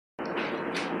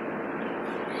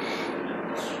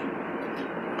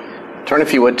Turn,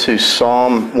 if you would, to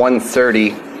Psalm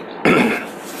 130.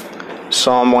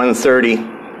 Psalm 130.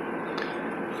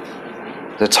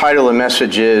 The title of the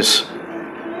message is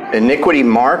Iniquity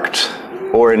Marked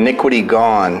or Iniquity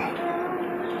Gone?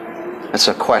 That's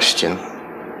a question.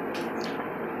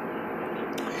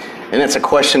 And it's a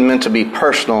question meant to be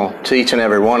personal to each and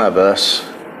every one of us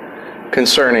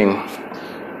concerning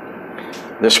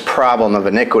this problem of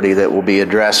iniquity that we'll be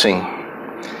addressing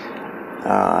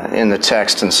in the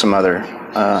text and some other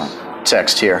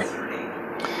text here.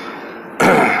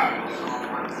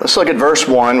 Let's look at verse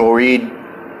 1. We'll read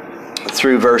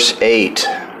through verse 8.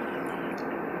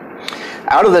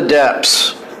 Out of the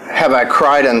depths have I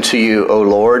cried unto you, O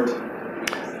Lord.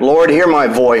 Lord, hear my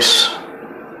voice.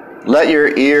 Let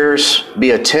your ears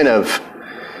be attentive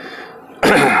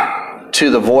to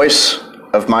the voice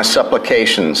of my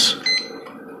supplications.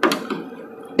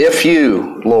 If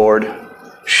you, Lord,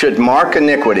 should mark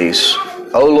iniquities,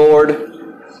 O Lord,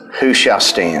 who shall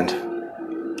stand?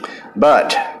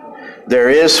 But there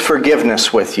is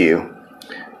forgiveness with you,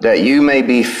 that you may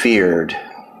be feared.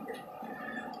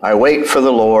 I wait for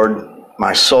the Lord,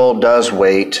 my soul does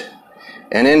wait,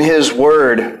 and in his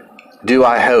word do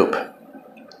I hope.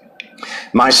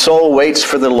 My soul waits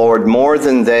for the Lord more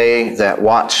than they that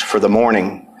watch for the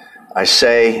morning. I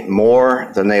say,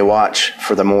 more than they watch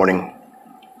for the morning.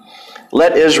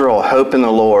 Let Israel hope in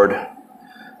the Lord,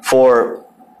 for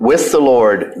with the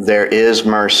Lord there is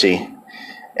mercy,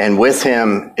 and with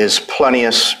him is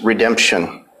plenteous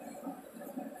redemption.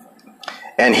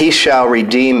 And he shall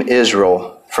redeem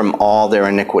Israel from all their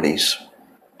iniquities.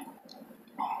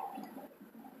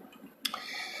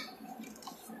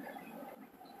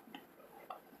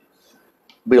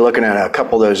 We'll be looking at a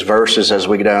couple of those verses as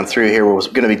we go down through here. We're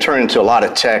going to be turning to a lot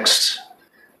of texts.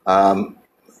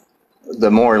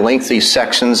 The more lengthy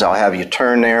sections, I'll have you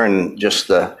turn there, and just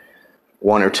the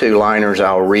one or two liners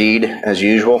I'll read as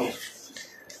usual.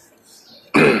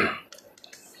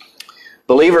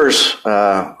 Believers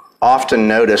often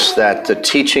notice that the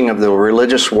teaching of the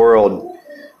religious world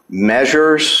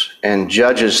measures and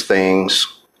judges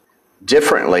things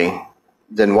differently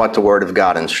than what the Word of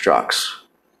God instructs.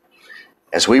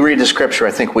 As we read the Scripture,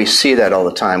 I think we see that all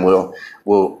the time. We'll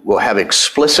have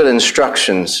explicit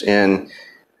instructions in,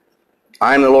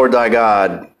 I am the Lord thy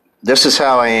God, this is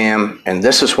how I am, and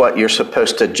this is what you're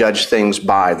supposed to judge things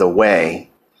by, the way.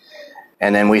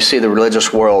 And then we see the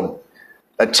religious world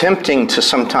attempting to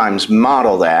sometimes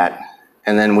model that,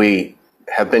 and then we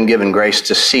have been given grace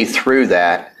to see through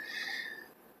that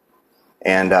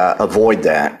and avoid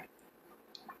that.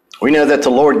 We know that the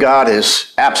Lord God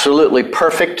is absolutely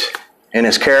perfect in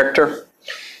his character.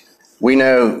 We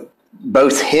know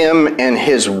both him and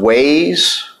his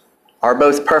ways are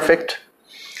both perfect.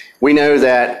 We know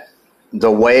that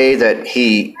the way that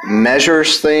he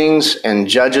measures things and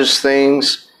judges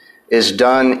things is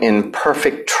done in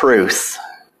perfect truth.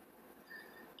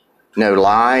 No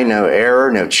lie, no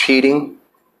error, no cheating.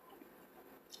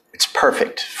 It's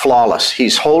perfect, flawless.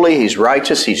 He's holy, he's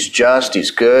righteous, he's just,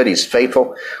 he's good, he's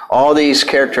faithful. All these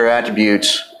character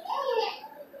attributes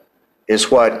is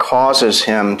what causes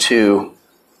him to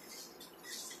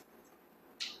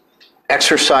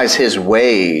exercise his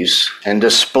ways and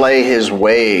display his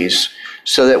ways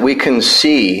so that we can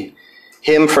see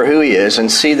him for who he is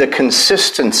and see the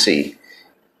consistency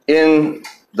in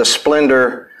the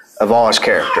splendor of all his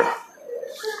character.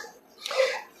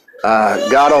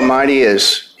 God Almighty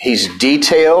he's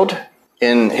detailed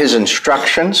in his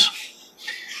instructions.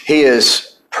 He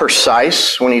is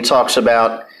precise when he talks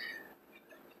about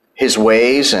his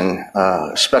ways, and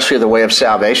especially the way of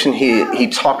salvation. He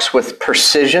talks with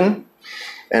precision.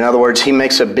 In other words, he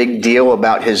makes a big deal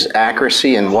about his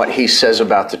accuracy and what he says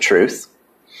about the truth.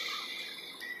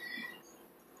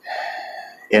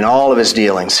 In all of his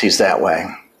dealings, he's that way.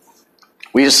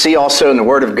 We see also in the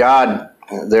Word of God,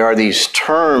 there are these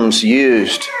terms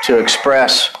used to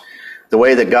express the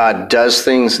way that God does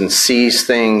things and sees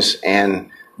things and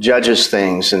judges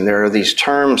things. And there are these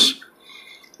terms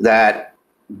that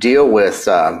deal with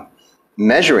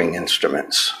measuring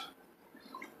instruments.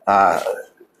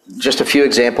 Just a few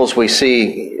examples we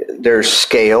see. There's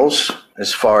scales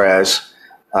as far as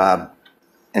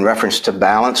in reference to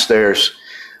balance. There's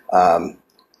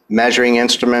measuring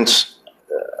instruments,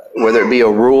 whether it be a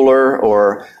ruler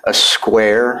or a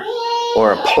square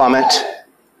or a plummet,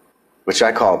 which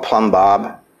I call a plumb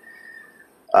bob.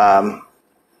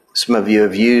 Some of you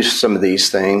have used some of these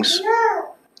things.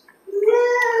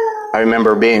 I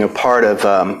remember being a part of,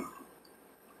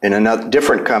 in another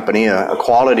different company, a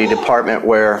quality department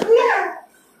where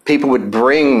people would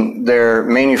bring their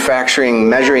manufacturing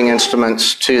measuring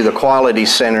instruments to the quality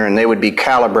center and they would be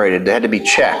calibrated. They had to be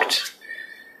checked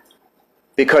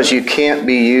because you can't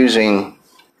be using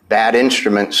bad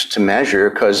instruments to measure,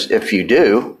 because if you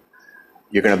do,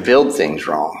 you're going to build things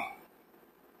wrong.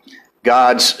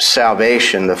 God's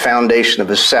salvation, the foundation of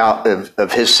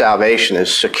his salvation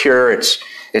is secure,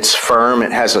 it's firm,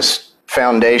 it has a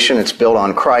foundation, it's built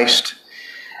on Christ,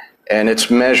 and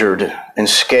it's measured and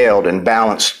scaled and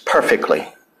balanced perfectly,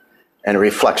 and it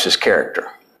reflects his character.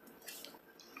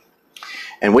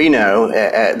 And we know,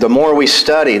 the more we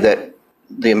study, that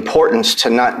the importance to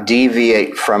not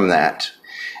deviate from that.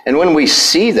 And when we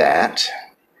see that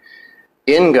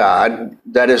in God,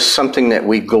 that is something that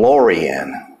we glory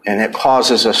in, and it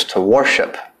causes us to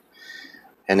worship.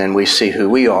 And then we see who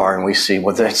we are, and we see,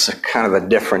 well, that's a kind of a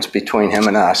difference between him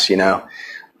and us, you know.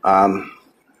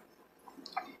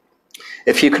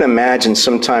 If you can imagine,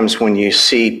 sometimes when you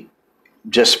see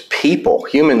just people,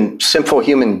 sinful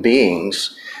human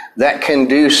beings that can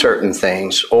do certain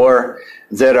things, or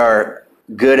that are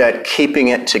good at keeping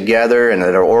it together and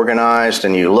that are organized,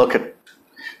 and you look at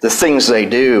the things they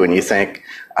do and you think,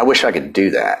 I wish I could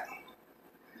do that.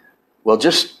 Well,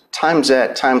 just times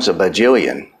that times a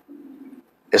bajillion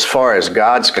as far as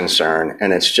God's concerned,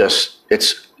 and it's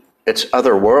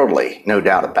otherworldly, no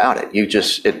doubt about it.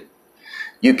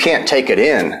 You can't take it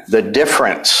in, the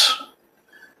difference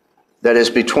that is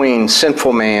between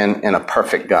sinful man and a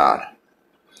perfect God.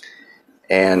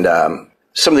 And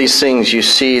some of these things you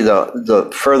see, the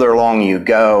further along you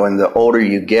go and the older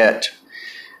you get,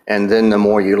 and then the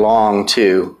more you long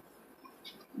to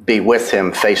be with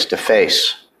him face to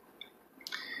face.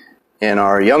 In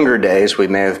our younger days, we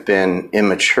may have been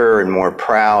immature and more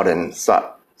proud and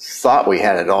thought we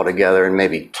had it all together and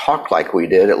maybe talked like we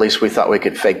did. At least we thought we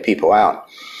could fake people out.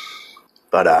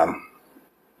 But,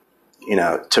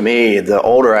 to me, the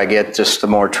older I get, just the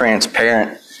more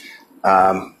transparent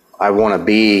I want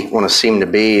to seem to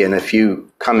be. And if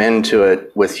you come into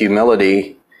it with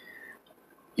humility,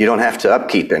 you don't have to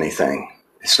upkeep anything.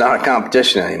 It's not a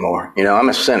competition anymore. I'm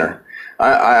a sinner.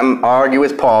 I argue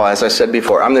with Paul, as I said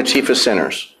before, I'm the chief of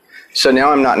sinners. So now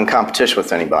I'm not in competition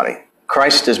with anybody.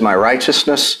 Christ is my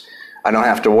righteousness. I don't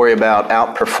have to worry about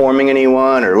outperforming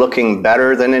anyone or looking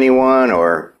better than anyone,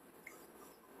 or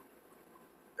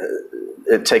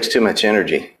it takes too much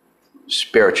energy,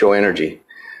 spiritual energy.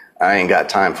 I ain't got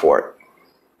time for it.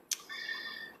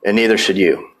 And neither should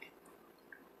you.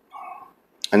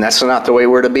 And that's not the way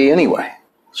we're to be anyway.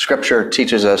 Scripture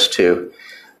teaches us to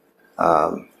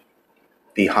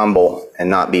be humble and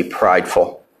not be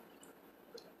prideful.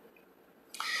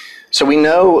 So we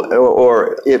know,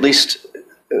 or at least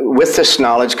with this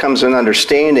knowledge comes an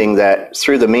understanding that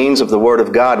through the means of the Word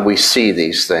of God, we see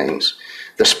these things.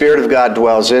 The Spirit of God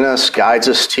dwells in us, guides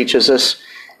us, teaches us,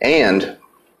 and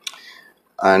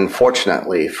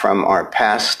unfortunately, from our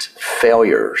past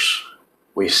failures,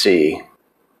 we see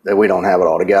that we don't have it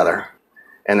all together,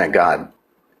 and that God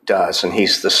does, and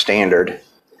He's the standard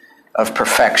of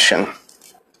perfection.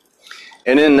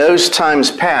 And in those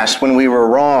times past, when we were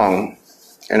wrong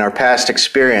in our past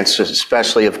experiences,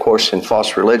 especially, of course, in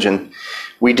false religion,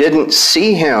 we didn't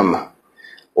see Him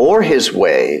or His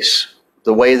ways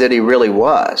the way that He really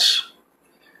was.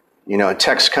 A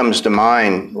text comes to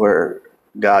mind where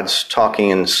God's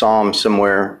talking in Psalm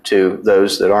somewhere to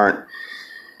those that aren't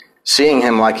seeing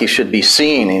Him like He should be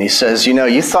seen. And He says,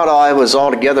 you thought I was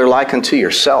altogether like unto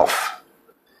yourself.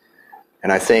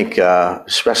 And I think,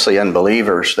 especially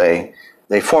unbelievers, they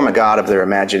form a God of their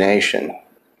imagination.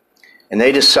 And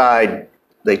they decide,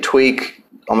 they tweak,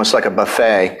 almost like a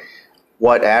buffet,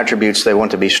 what attributes they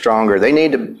want to be stronger. They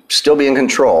need to still be in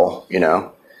control,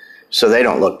 so they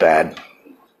don't look bad.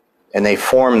 And they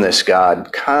form this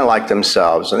God kind of like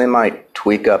themselves. And they might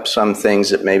tweak up some things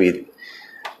that maybe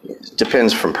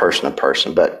depends from person to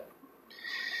person. But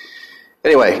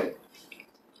anyway,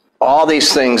 all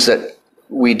these things that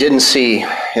we didn't see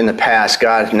in the past,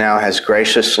 God now has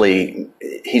graciously,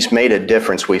 He's made a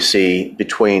difference, we see,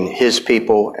 between His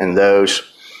people and those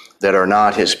that are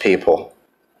not His people,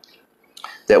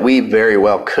 that we very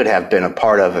well could have been a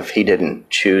part of if He didn't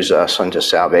choose us unto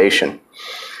salvation.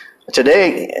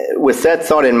 Today, with that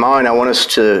thought in mind, I want us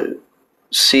to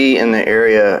see in the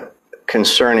area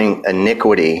concerning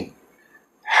iniquity,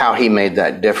 how He made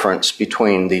that difference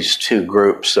between these two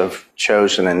groups of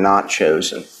chosen and not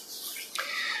chosen.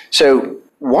 So,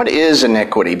 what is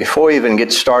iniquity? Before we even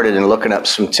get started in looking up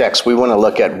some text, we want to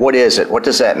look at what is it? What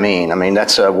does that mean? I mean,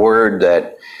 that's a word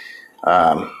that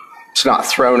it's not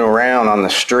thrown around on the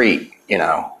street,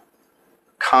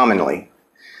 commonly.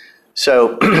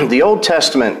 So, the Old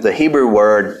Testament, the Hebrew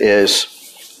word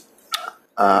is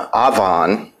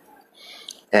Avon.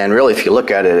 And really, if you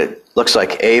look at it, it looks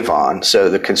like Avon. So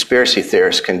the conspiracy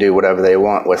theorists can do whatever they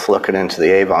want with looking into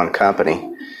the Avon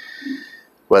company,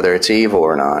 whether it's evil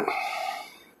or not.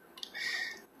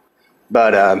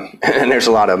 But, and there's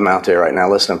a lot of them out there right now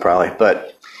listening probably.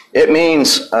 But it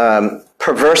means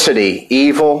perversity,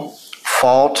 evil,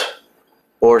 fault,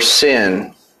 or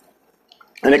sin.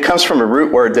 And it comes from a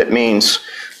root word that means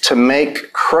to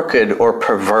make crooked or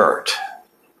pervert.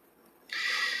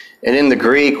 And in the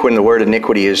Greek, when the word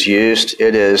iniquity is used,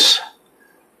 it is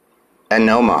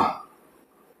anoma.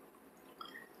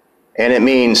 And it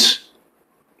means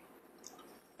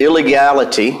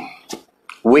illegality,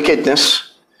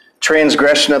 wickedness,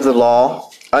 transgression of the law,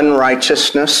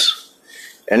 unrighteousness.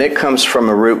 And it comes from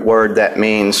a root word that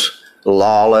means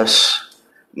lawless,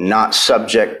 not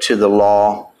subject to the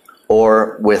law,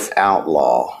 or without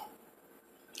law.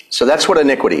 So that's what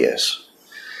iniquity is.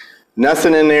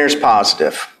 Nothing in there is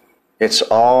positive. It's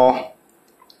all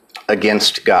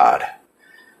against God.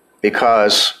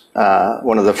 Because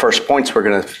one of the first points we're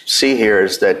going to see here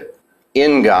is that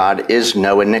in God is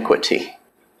no iniquity.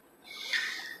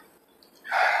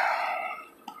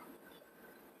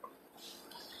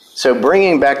 So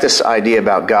bringing back this idea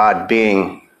about God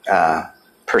being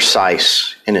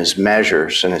precise in his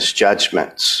measures and his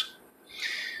judgments.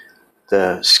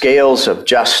 The scales of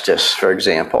justice, for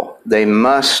example, they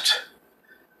must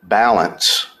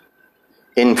balance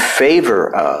in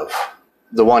favor of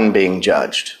the one being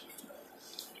judged.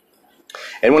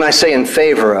 And when I say in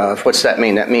favor of, what's that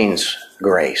mean? That means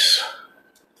grace.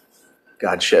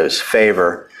 God shows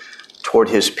favor toward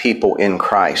his people in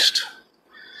Christ.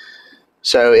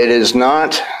 So it is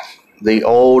not the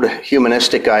old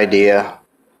humanistic idea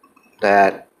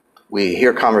that we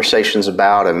hear conversations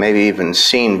about and maybe even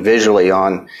seen visually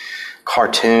on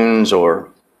cartoons or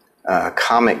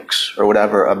comics or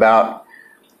whatever about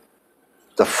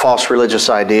the false religious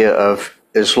idea of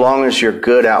as long as your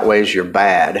good outweighs your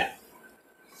bad,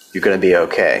 you're going to be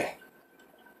okay.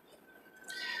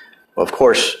 Well, of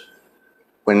course,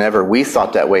 whenever we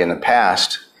thought that way in the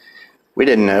past, we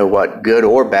didn't know what good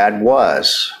or bad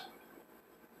was.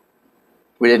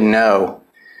 We didn't know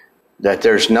that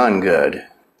there's none good.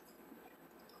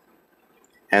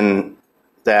 And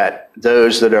that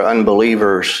those that are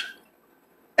unbelievers,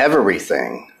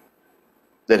 everything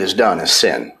that is done is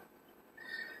sin.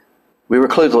 We were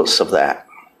clueless of that.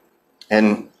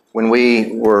 And when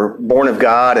we were born of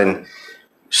God and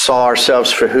saw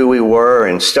ourselves for who we were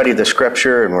and studied the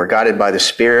Scripture and were guided by the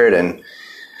Spirit and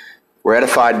were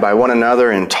edified by one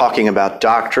another in talking about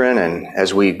doctrine, and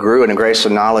as we grew in the grace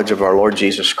and knowledge of our Lord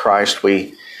Jesus Christ,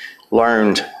 we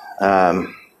learned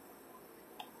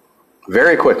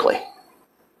very quickly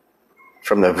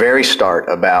from the very start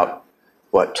about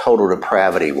what total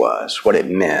depravity was, what it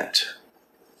meant,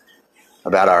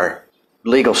 about our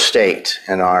legal state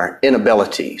and our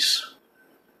inabilities.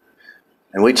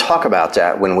 And we talk about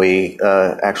that when we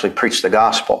actually preach the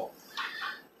gospel.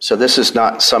 So this is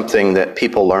not something that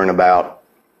people learn about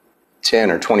 10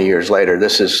 or 20 years later.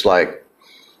 This is like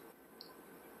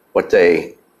what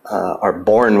they are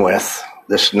born with,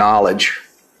 this knowledge.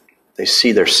 They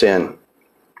see their sin.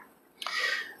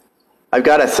 I've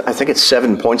got, I think it's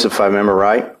 7 points if I remember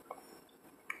right.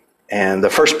 And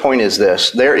the first point is this: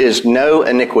 there is no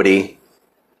iniquity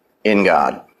in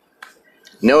God.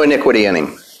 No iniquity in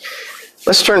him.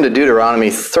 Let's turn to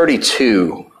Deuteronomy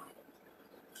 32.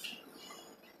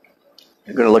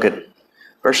 We're going to look at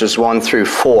verses 1 through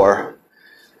 4.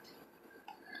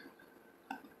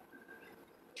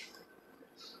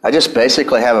 I just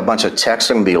basically have a bunch of text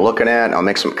I'm going to be looking at, and I'll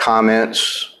make some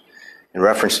comments in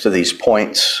reference to these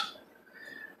points.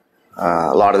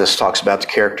 A lot of this talks about the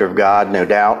character of God, no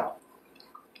doubt.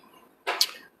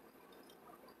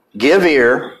 Give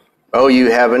ear, O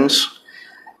you heavens,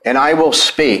 and I will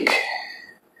speak,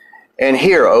 and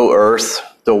hear, O earth,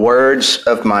 the words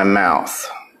of my mouth.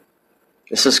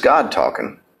 This is God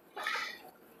talking.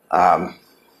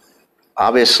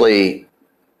 Obviously,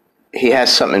 he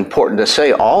has something important to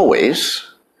say always,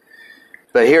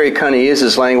 but here he kind of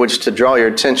uses language to draw your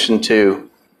attention to,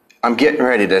 I'm getting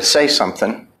ready to say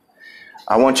something.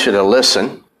 I want you to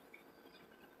listen.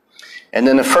 And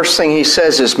then the first thing he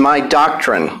says is, my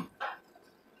doctrine.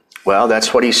 Well,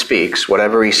 that's what he speaks.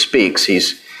 Whatever he speaks,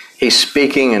 he's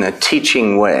speaking in a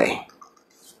teaching way.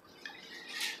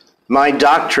 My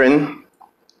doctrine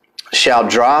shall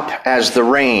drop as the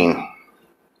rain.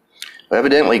 Well,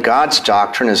 evidently, God's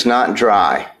doctrine is not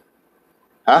dry.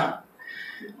 Huh?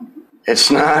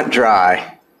 It's not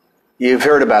dry. You've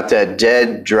heard about that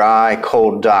dead, dry,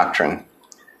 cold doctrine.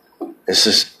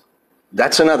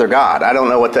 That's another God. I don't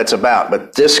know what that's about,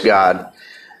 but this God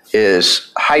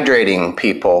is hydrating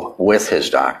people with his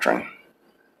doctrine.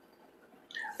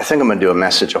 I think I'm going to do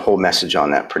a whole message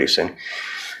on that pretty soon.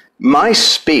 My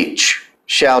speech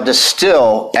shall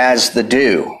distill as the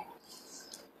dew.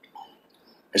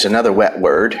 There's another wet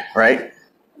word, right?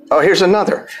 Oh, here's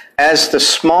another. As the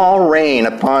small rain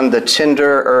upon the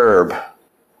tender herb.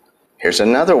 Here's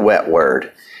another wet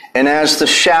word. And as the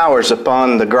showers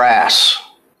upon the grass.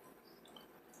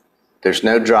 There's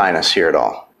no dryness here at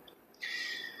all.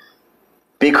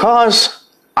 Because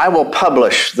I will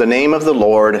publish the name of the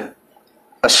Lord,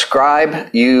 ascribe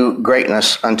you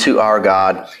greatness unto our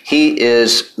God. He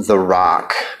is the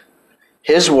rock.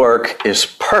 His work is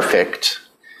perfect,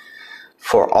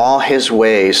 for all his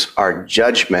ways are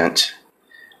judgment,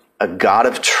 a God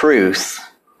of truth,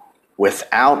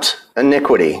 without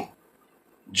iniquity,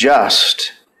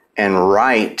 just and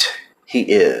right he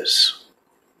is.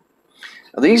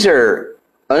 Now, these are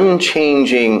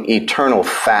unchanging, eternal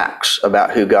facts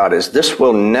about who God is. This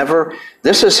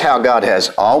is how God has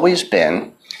always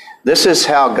been. This is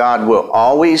how God will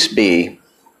always be.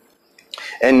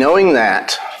 And knowing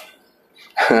that,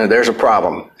 there's a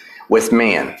problem with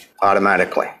man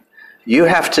automatically. You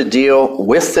have to deal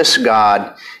with this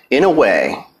God in a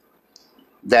way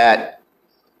that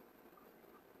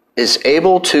is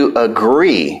able to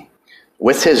agree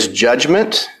with his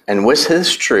judgment and with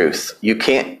his truth. You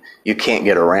can't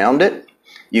get around it.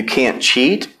 You can't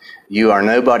cheat. You are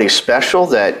nobody special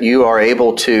that you are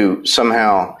able to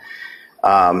somehow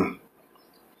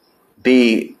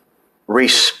be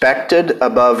respected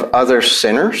above other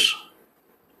sinners.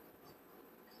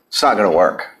 It's not going to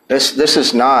work. This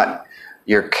is not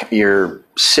your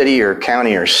city or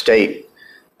county or state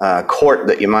court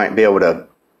that you might be able to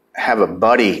have a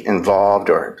buddy involved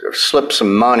or slip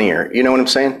some money, or you know what I'm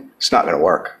saying? It's not going to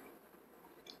work.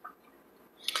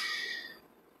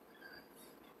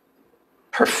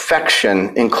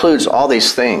 Perfection includes all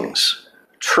these things: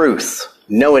 truth,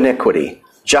 no iniquity,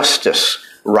 justice,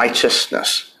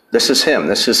 righteousness. This is him.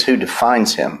 This is who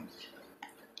defines him.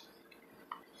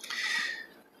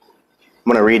 I'm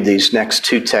going to read these next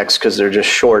two texts because they're just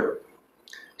short.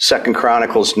 2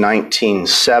 Chronicles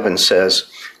 19:7 says,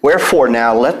 "Wherefore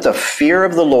now let the fear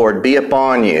of the Lord be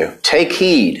upon you. Take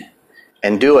heed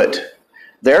and do it.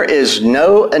 There is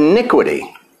no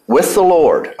iniquity with the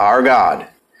Lord our God,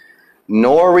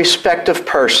 nor respect of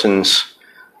persons,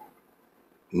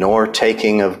 nor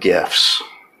taking of gifts."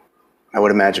 I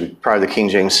would imagine probably the King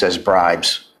James says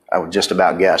bribes. I would just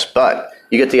about guess. But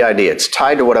you get the idea. It's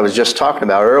tied to what I was just talking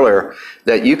about earlier,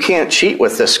 that you can't cheat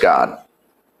with this God.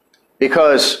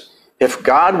 Because if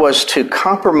God was to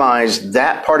compromise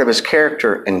that part of his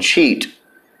character and cheat,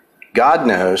 God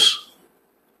knows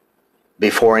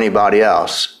before anybody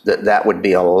else that that would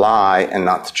be a lie and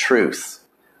not the truth.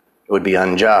 It would be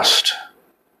unjust.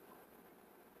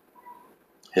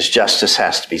 His justice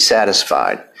has to be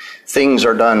satisfied. Things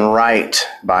are done right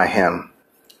by him.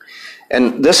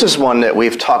 And this is one that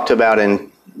we've talked about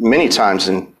in many times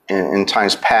in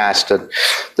times past.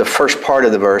 The first part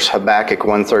of the verse, Habakkuk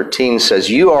 1:13, says,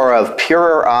 "You are of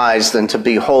purer eyes than to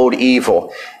behold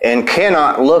evil, and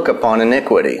cannot look upon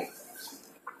iniquity."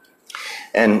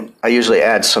 And I usually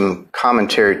add some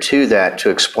commentary to that to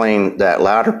explain that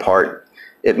latter part.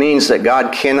 It means that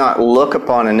God cannot look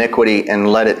upon iniquity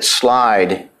and let it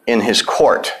slide in his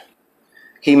court.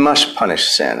 He must punish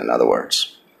sin, in other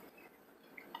words.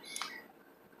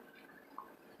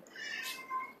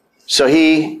 So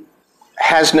he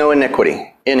has no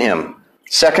iniquity in him.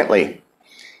 Secondly,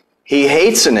 he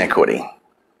hates iniquity,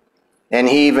 and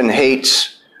he even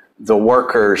hates the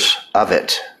workers of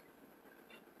it.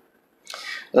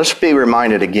 Let's be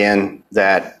reminded again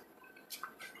that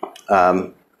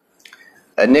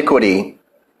iniquity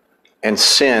and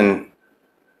sin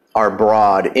are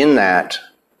broad in that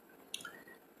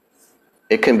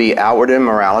it can be outward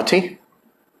immorality.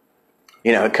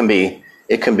 You know, it can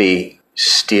be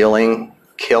stealing,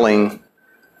 killing,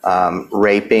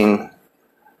 raping,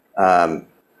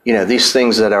 these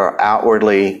things that are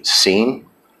outwardly seen.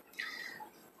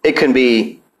 It can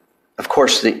be, of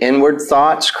course, the inward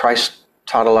thoughts. Christ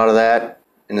taught a lot of that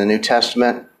in the New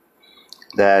Testament,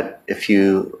 that if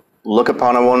you look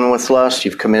upon a woman with lust,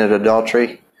 you've committed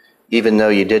adultery, even though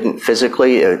you didn't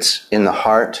physically, it's in the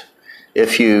heart.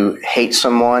 If you hate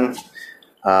someone,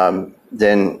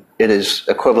 then it is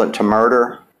equivalent to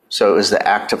murder. So it is the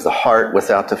act of the heart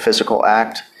without the physical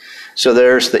act. So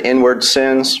there's the inward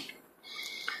sins.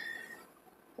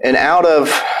 And out of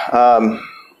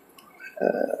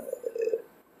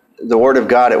the Word of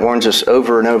God, it warns us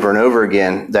over and over and over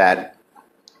again that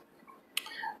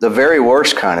the very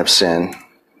worst kind of sin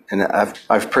and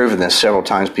I've proven this several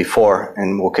times before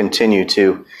and will continue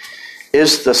to,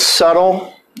 is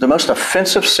the most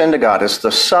offensive sin to God is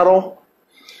the subtle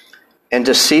and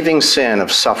deceiving sin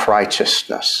of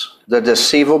self-righteousness, the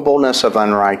deceivableness of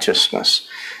unrighteousness.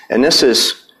 And this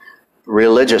is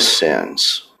religious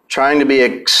sins, trying to be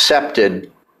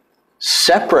accepted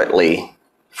separately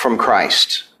from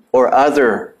Christ or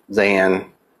other than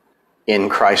in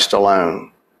Christ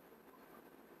alone.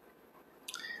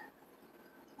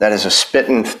 That is a spit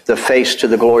in the face to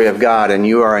the glory of God, and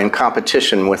you are in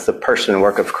competition with the person and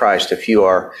work of Christ if you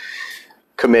are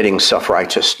committing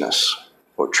self-righteousness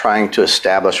or trying to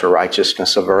establish a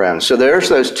righteousness of our own. So there's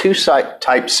those two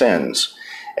type sins,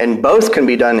 and both can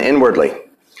be done inwardly,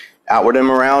 outward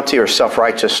immorality or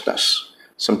self-righteousness.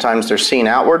 Sometimes they're seen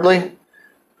outwardly,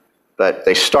 but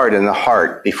they start in the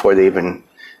heart before they even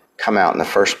come out in the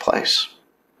first place.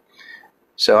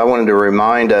 So I wanted to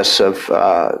remind us of,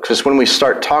 because when we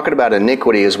start talking about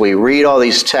iniquity, as we read all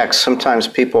these texts, sometimes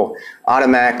people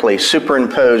automatically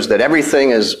superimpose that everything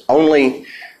is only,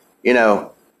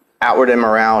 outward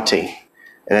immorality.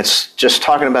 And it's just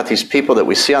talking about these people that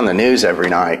we see on the news every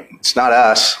night. It's not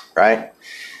us, right?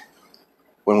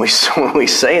 When we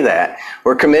say that,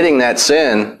 we're committing that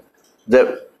sin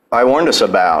that I warned us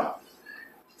about,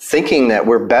 thinking that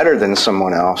we're better than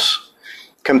someone else,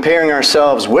 comparing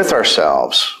ourselves with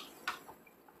ourselves.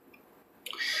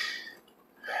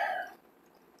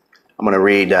 I'm going to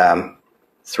read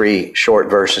 3 short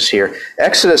verses here.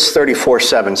 Exodus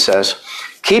 34:7 says,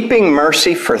 "Keeping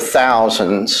mercy for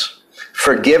thousands,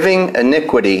 forgiving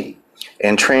iniquity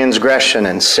and transgression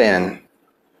and sin,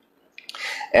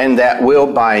 and that will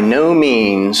by no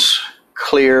means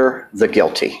clear the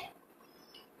guilty."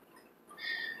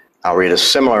 I'll read a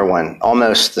similar one,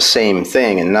 almost the same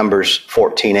thing in Numbers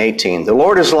 14:18. "The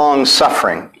Lord is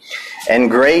long-suffering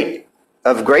and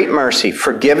of great mercy,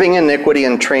 forgiving iniquity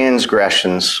and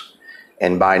transgressions,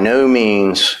 and by no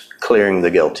means clearing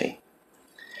the guilty."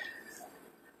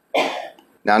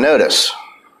 Now notice,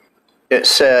 it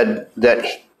said that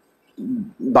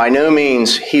by no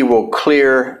means he will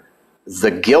clear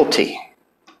the guilty.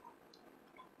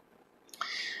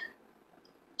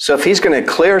 So if he's going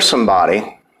to clear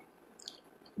somebody,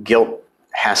 guilt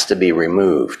has to be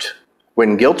removed.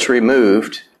 When guilt's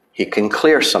removed, he can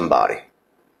clear somebody.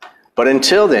 But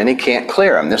until then, he can't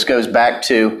clear them. This goes back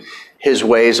to his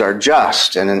ways are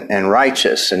just and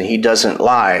righteous, and he doesn't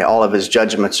lie. All of his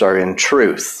judgments are in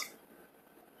truth.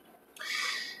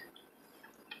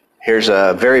 Here's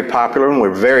a very popular one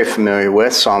we're very familiar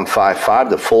with, Psalm 5:5.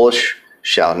 "The foolish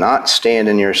shall not stand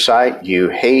in your sight. You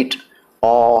hate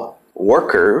all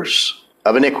workers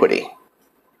of iniquity."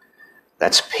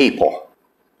 That's people.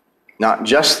 Not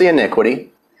just the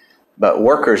iniquity, but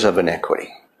workers of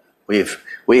iniquity.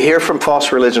 We hear from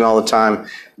false religion all the time,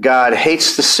 God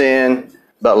hates the sin,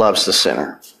 but loves the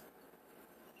sinner.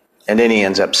 And then he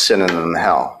ends up sinning in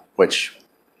hell, which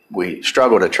we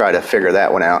struggle to try to figure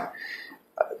that one out.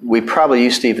 We probably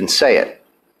used to even say it,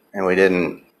 and we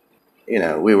didn't,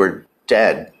 we were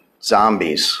dead,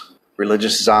 zombies,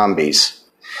 religious zombies.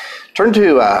 Turn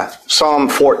to Psalm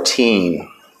 14.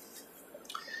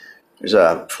 There's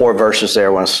 4 verses there I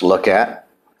want us to look at.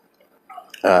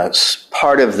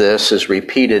 Part of this is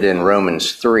repeated in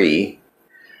Romans 3.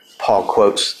 Paul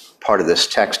quotes part of this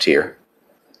text here.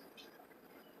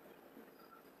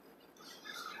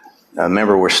 Now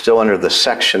remember, we're still under the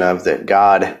section of that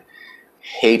God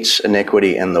hates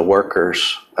iniquity and the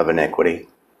workers of iniquity.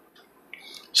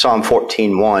 Psalm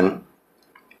 14:1.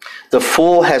 "The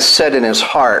fool has said in his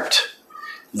heart,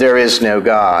 there is no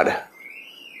God."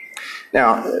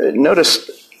 Now, notice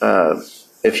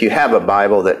if you have a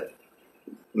Bible that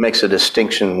makes a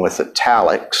distinction with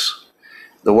italics,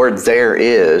 the word "there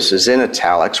is in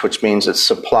italics, which means it's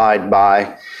supplied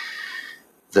by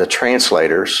the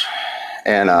translators.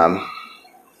 And,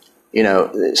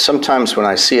 sometimes when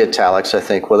I see italics, I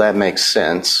think, well, that makes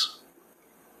sense.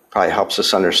 Probably helps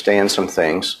us understand some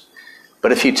things.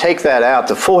 But if you take that out,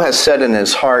 the fool has said in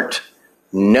his heart,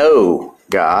 no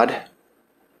God,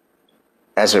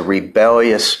 as a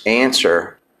rebellious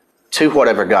answer to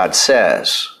whatever God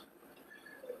says.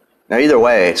 Now, either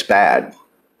way, it's bad.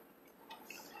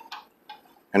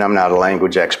 And I'm not a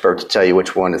language expert to tell you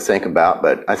which one to think about,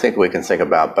 but I think we can think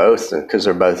about both because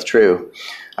they're both true.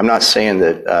 I'm not saying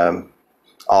that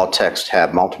all texts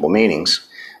have multiple meanings,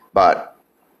 but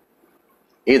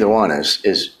either one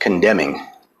is condemning.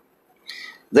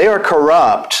 They are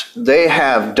corrupt. They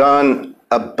have done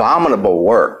abominable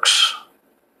works.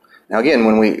 Now again,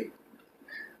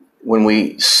 when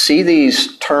we see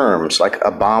these terms like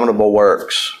abominable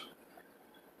works,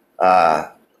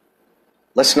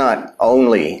 let's not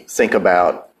only think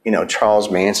about,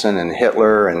 Charles Manson and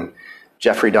Hitler and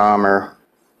Jeffrey Dahmer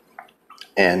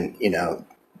and,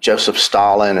 Joseph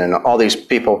Stalin and all these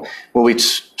people. When we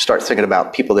start thinking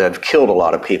about people that have killed a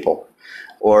lot of people,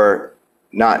 or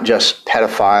not just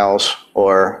pedophiles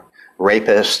or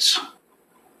rapists,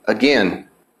 again,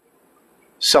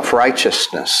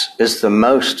 self-righteousness is the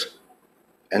most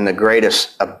and the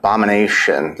greatest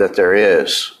abomination that there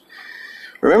is.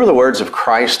 Remember the words of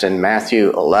Christ in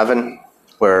Matthew 11,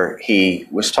 where he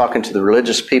was talking to the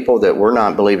religious people that were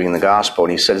not believing the gospel,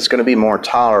 and he said it's going to be more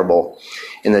tolerable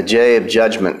in the day of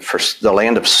judgment for the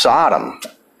land of Sodom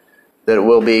than it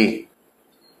will be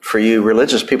for you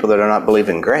religious people that are not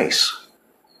believing grace.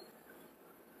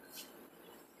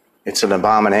 It's an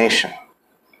abomination.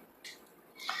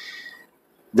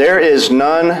 There is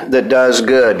none that does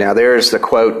good. Now there's the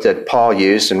quote that Paul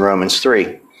used in Romans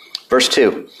 3. Verse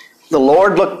 2. The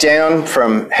Lord looked down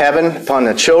from heaven upon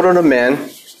the children of men.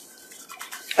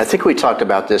 I think we talked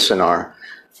about this in our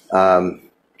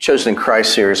Chosen in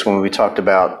Christ series when we talked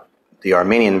about the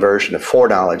Armenian version of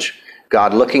foreknowledge.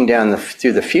 God looking down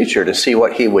through the future to see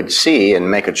what he would see and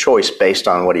make a choice based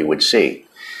on what he would see.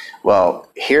 Well,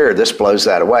 here, this blows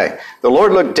that away. The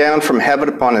Lord looked down from heaven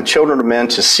upon the children of men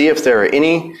to see if there are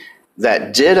any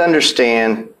that did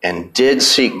understand and did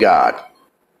seek God.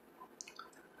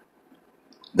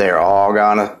 They're all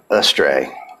gone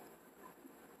astray.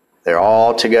 They're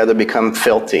all together become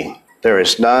filthy. There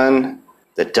is none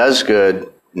that does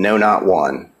good, no, not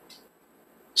one.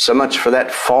 So much for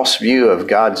that false view of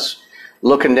God's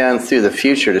looking down through the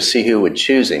future to see who would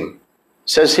choose him. It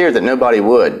says here that nobody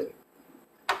would.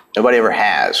 Nobody ever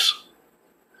has.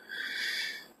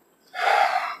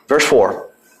 Verse 4.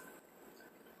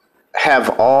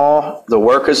 Have all the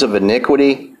workers of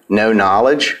iniquity no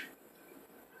knowledge?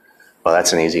 Well,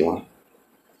 that's an easy one.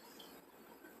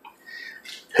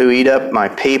 Who eat up my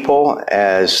people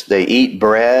as they eat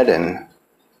bread and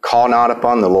call not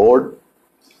upon the Lord?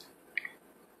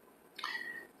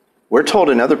 We're told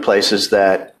in other places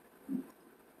that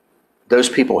those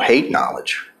people hate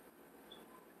knowledge.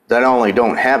 They not only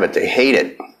don't have it, they hate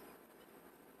it.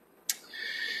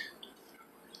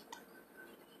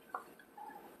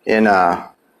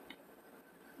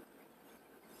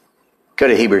 Go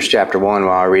to Hebrews chapter 1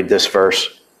 while I read this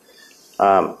verse.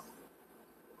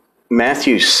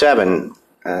 Matthew 7,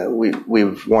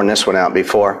 we've worn this one out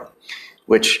before,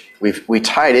 which we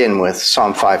tied in with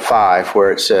Psalm 5:5,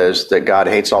 where it says that God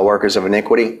hates all workers of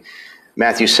iniquity.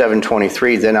 Matthew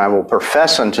 7:23, then I will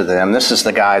profess unto them. This is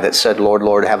the guy that said, Lord,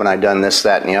 Lord, haven't I done this,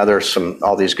 that, and the other,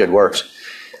 all these good works.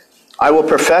 I will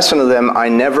profess unto them, I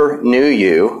never knew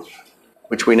you,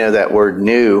 which we know that word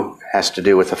knew has to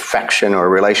do with affection or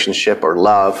relationship or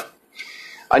love.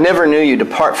 I never knew you.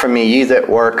 Depart from me, ye that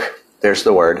work, there's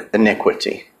the word,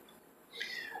 iniquity.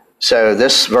 So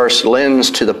this verse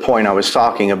lends to the point I was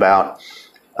talking about,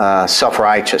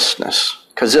 self-righteousness.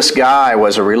 Because this guy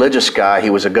was a religious guy. He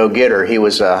was a go-getter. He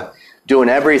was doing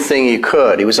everything he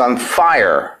could. He was on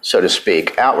fire, so to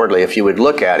speak. Outwardly, if you would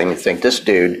look at him, you think this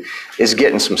dude is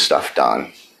getting some stuff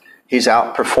done. He's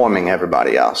outperforming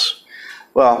everybody else.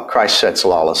 Well, Christ sets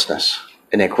lawlessness,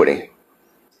 iniquity.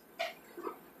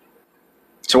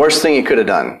 It's the worst thing he could have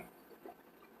done.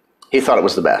 He thought it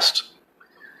was the best,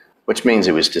 which means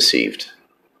he was deceived.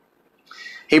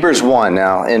 Hebrews 1,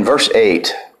 now in verse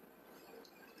 8,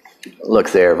 look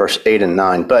there, verse 8 and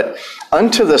 9. But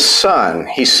unto the Son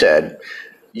he said,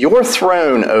 your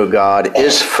throne, O God,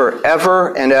 is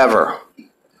forever and ever.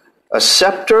 A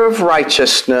scepter of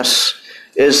righteousness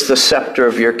is the scepter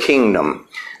of your kingdom.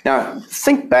 Now,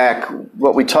 think back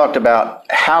what we talked about,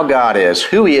 how God is,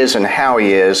 who he is and how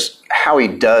he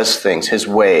does things, his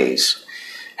ways.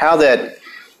 How that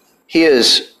he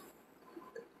is,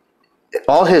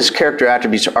 all his character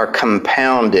attributes are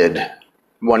compounded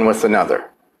one with another.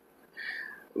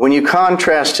 When you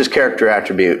contrast his character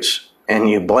attributes and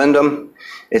you blend them,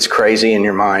 it's crazy in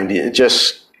your mind.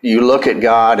 You look at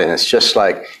God and it's just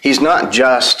like, he's not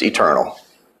just eternal.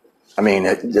 I mean,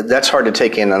 that's hard to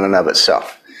take in and of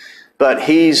itself. But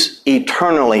he's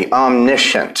eternally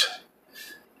omniscient.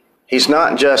 He's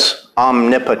not just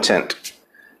omnipotent.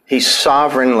 He's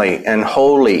sovereignly and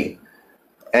holy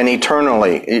and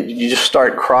eternally. You just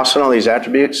start crossing all these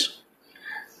attributes.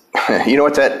 You know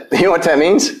what that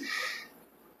means?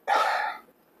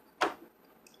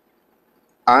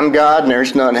 I'm God and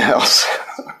there's none else.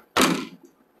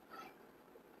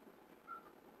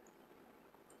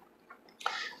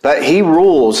 But he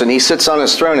rules and he sits on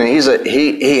his throne and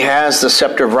he has the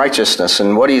scepter of righteousness.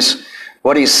 And what he's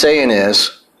saying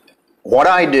is, what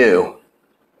I do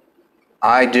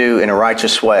in a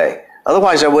righteous way.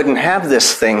 Otherwise, I wouldn't have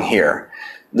this thing here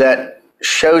that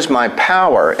shows my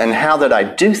power and how that I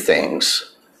do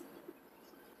things.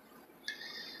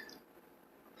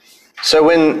 So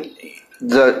when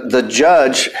the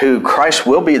judge, who Christ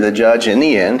will be the judge in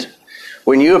the end,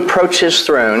 when you approach his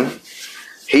throne,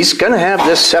 he's going to have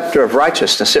this scepter of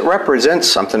righteousness. It represents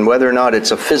something, whether or not it's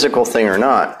a physical thing or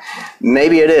not.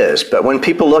 Maybe it is, but when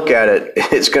people look at it,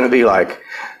 it's going to be like,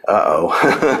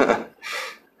 uh-oh.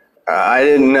 I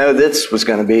didn't know this was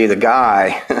going to be the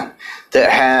guy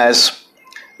that has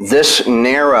this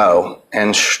narrow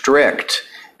and strict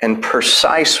and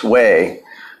precise way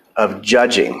of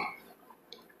judging.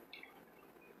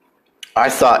 I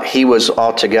thought he was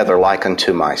altogether like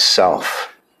unto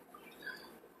myself.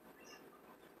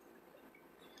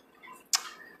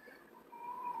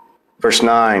 Verse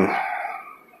 9,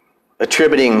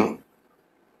 attributing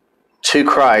to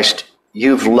Christ,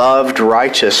 you've loved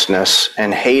righteousness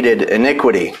and hated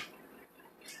iniquity.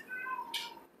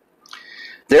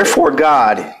 Therefore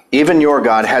God, even your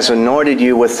God, has anointed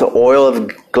you with the oil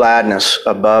of gladness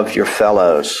above your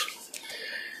fellows.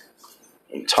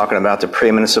 Talking about the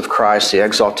preeminence of Christ, the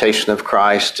exaltation of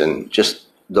Christ, and just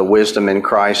the wisdom in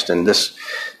Christ, and this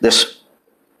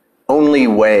only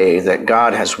way that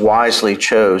God has wisely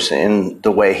chosen in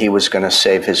the way he was going to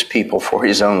save his people for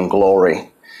his own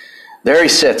glory. There he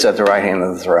sits at the right hand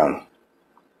of the throne,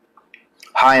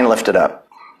 high and lifted up.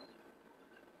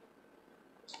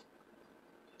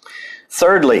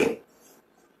 Thirdly,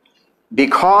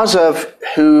 because of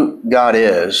who God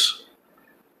is,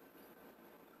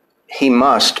 he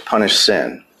must punish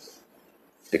sin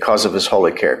because of his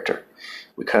holy character.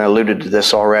 We kind of alluded to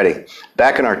this already.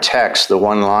 Back in our text, the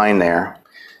one line there,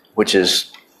 which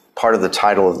is part of the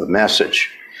title of the message,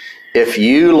 if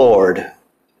you, Lord,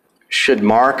 should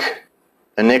mark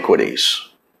iniquities,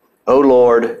 O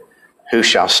Lord, who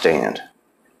shall stand?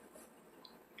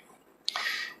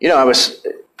 You know,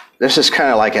 this is kind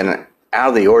of like an out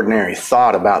of the ordinary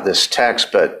thought about this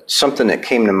text, but something that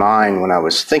came to mind when I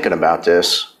was thinking about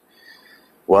this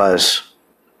was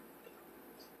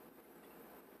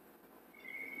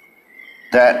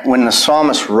that when the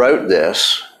psalmist wrote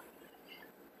this,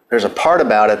 there's a part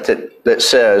about it that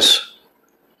says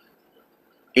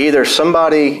either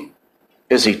somebody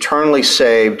is eternally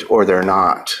saved or they're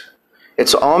not.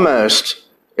 It's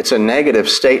a negative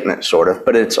statement, sort of,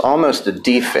 but it's almost a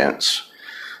defense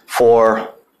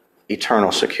for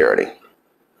eternal security.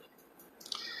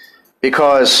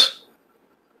 Because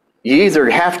you either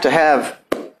have to have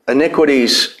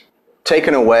iniquities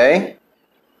taken away,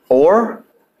 or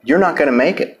you're not going to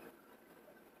make it.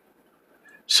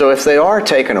 So if they are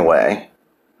taken away,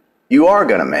 you are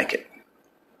going to make it.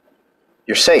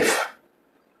 You're safe.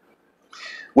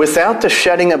 Without the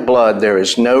shedding of blood, there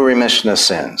is no remission of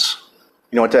sins.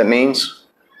 You know what that means?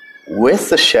 With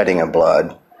the shedding of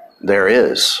blood, there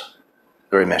is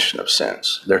the remission of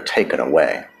sins. They're taken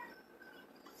away.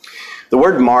 The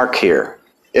word mark here,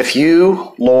 if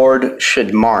you, Lord,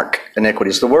 should mark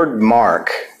iniquities. The word mark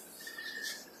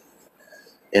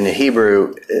in the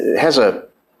Hebrew, it has a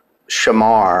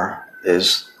shamar,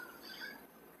 there's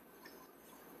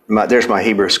my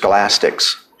Hebrew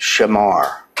scholastics,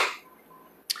 shamar.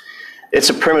 It's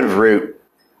a primitive root,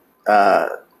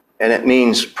 and it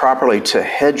means properly to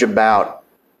hedge about,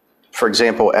 for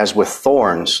example, as with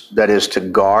thorns, that is to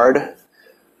guard,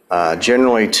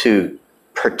 generally to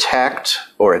protect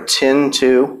or attend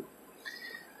to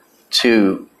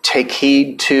take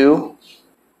heed to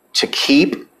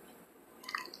keep,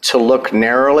 to look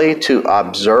narrowly, to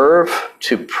observe,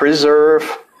 to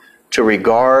preserve, to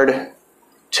regard,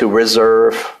 to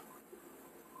reserve.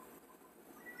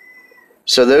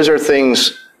 So those are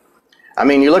things, I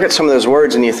mean, you look at some of those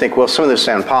words and you think, well, some of those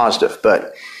sound positive,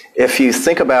 but if you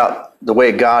think about the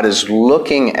way God is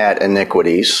looking at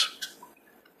iniquities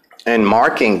and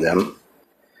marking them,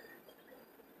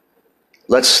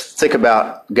 let's think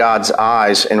about God's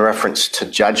eyes in reference to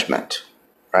judgment,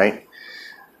 right?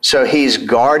 So he's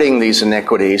guarding these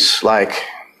iniquities like,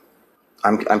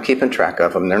 I'm keeping track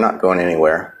of them. They're not going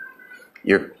anywhere.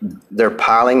 They're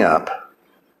piling up,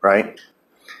 right?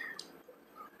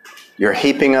 You're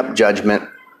heaping up judgment.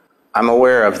 I'm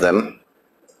aware of them.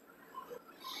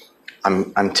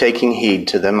 I'm taking heed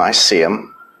to them. I see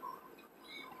them.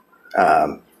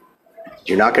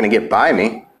 You're not going to get by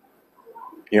me.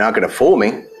 You're not going to fool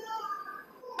me.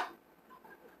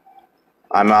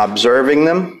 I'm observing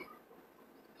them,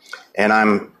 and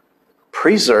I'm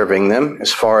preserving them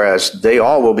as far as they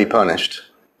all will be punished.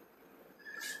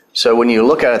 So when you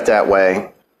look at it that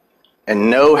way and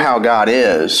know how God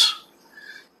is,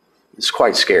 it's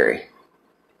quite scary.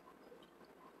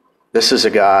 This is a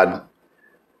God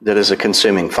that is a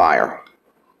consuming fire.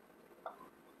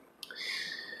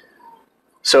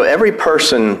 So every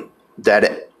person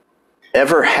that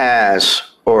ever has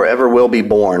or ever will be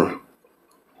born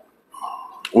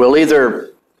will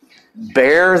either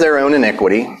bear their own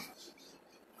iniquity.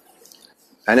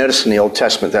 I noticed in the Old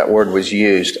Testament that word was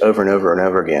used over and over and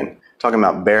over again, talking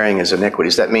about bearing his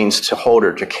iniquities. That means to hold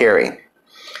or to carry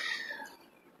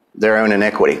their own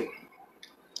iniquity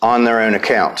on their own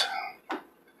account.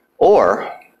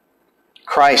 Or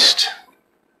Christ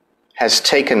has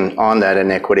taken on that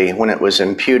iniquity when it was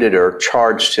imputed or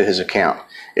charged to his account.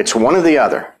 It's one or the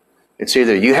other. It's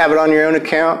either you have it on your own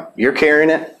account, you're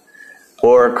carrying it,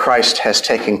 or Christ has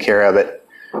taken care of it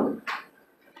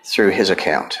through his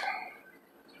account.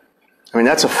 I mean,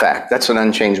 that's a fact. That's an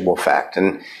unchangeable fact.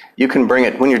 And you can bring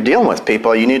it, when you're dealing with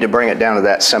people, you need to bring it down to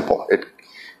that simple.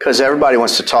 Because everybody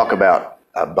wants to talk about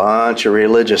a bunch of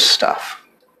religious stuff.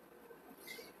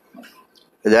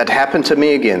 That happened to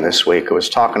me again this week. I was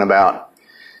talking about,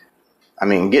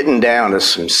 getting down to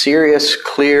some serious,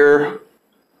 clear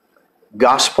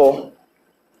gospel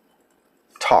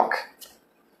talk.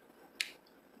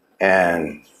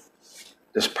 And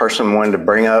this person wanted to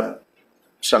bring up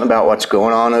something about what's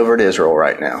going on over at Israel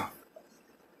right now.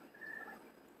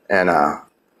 And, I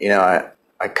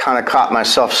kind of caught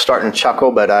myself starting to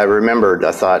chuckle, but I remembered,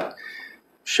 I thought,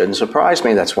 shouldn't surprise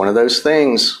me. That's one of those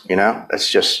things,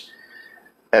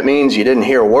 that means you didn't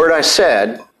hear a word I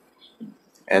said,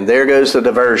 and there goes the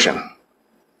diversion.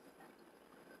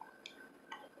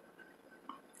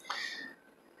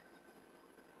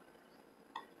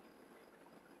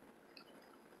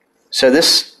 So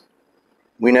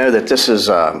we know that this is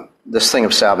this thing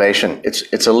of salvation.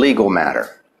 It's a legal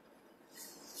matter.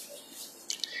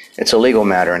 It's a legal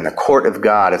matter in the court of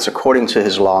God. It's according to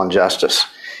his law and justice.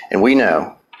 And we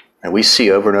know, and we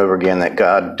see over and over again, that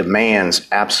God demands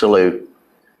absolute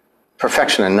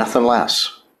perfection and nothing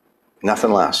less.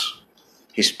 Nothing less.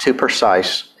 He's too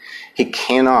precise. He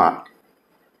cannot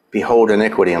behold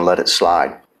iniquity and let it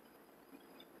slide.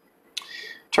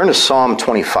 Turn to Psalm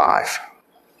 25.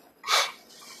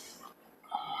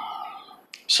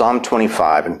 Psalm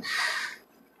 25, and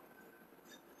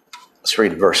let's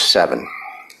read verse 7.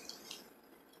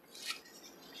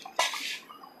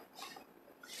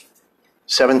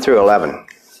 Seven through 11.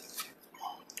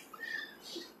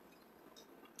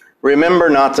 Remember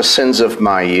not the sins of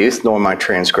my youth, nor my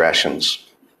transgressions.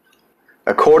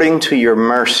 According to your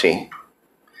mercy,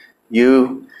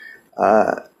 remember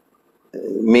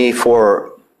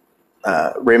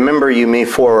you me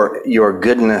for your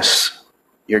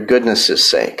goodness'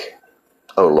 sake,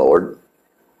 O Lord.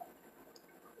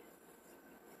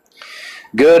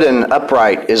 Good and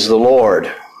upright is the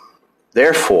Lord.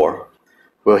 Therefore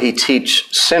will he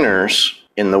teach sinners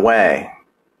in the way.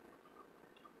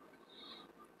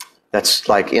 That's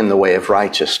like in the way of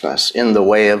righteousness, in the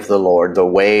way of the Lord, the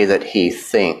way that he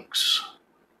thinks.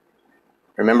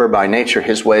 Remember, by nature,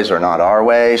 his ways are not our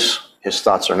ways. His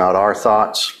thoughts are not our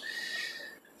thoughts.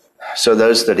 So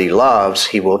those that he loves,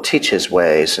 he will teach his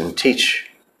ways and teach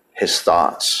his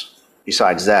thoughts.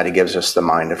 Besides that, he gives us the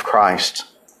mind of Christ.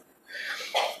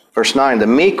 Verse 9, the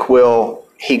meek will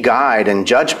he guide in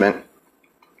judgment,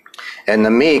 and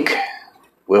the meek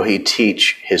will he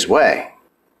teach his way.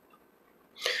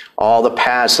 All the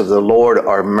paths of the Lord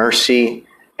are mercy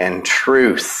and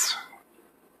truth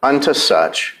unto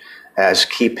such as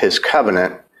keep his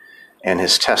covenant and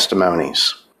his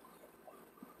testimonies.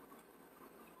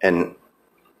 And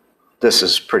this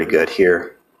is pretty good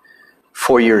here.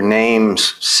 For your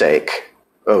name's sake,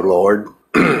 O Lord,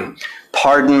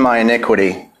 pardon my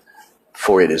iniquity,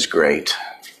 for it is great.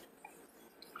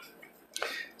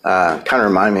 Kind of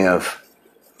remind me of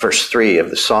verse 3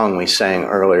 of the song we sang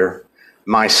earlier.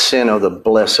 My sin, oh, the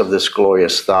bliss of this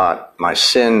glorious thought. My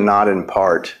sin not in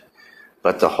part,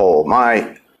 but the whole.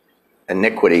 My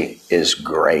iniquity is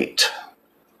great.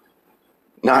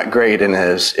 Not great in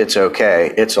it's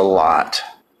okay. It's a lot.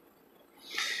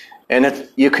 And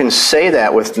you can say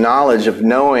that with knowledge of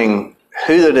knowing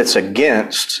who that it's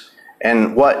against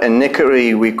and what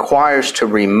iniquity requires to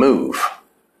remove.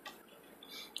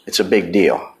 It's a big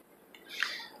deal.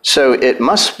 So it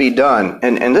must be done.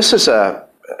 And this is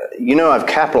I've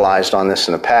capitalized on this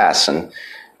in the past. And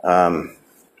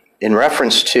in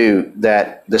reference to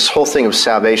that, this whole thing of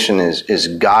salvation is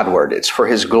Godward. It's for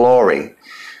his glory.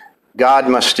 God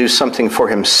must do something for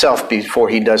himself before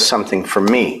he does something for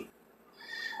me.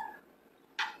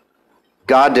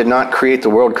 God did not create the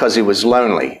world because he was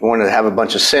lonely. He wanted to have a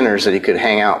bunch of sinners that he could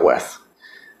hang out with.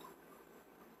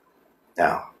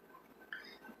 No.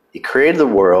 He created the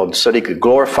world so that he could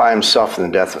glorify himself in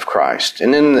the death of Christ.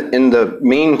 And in the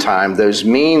meantime, those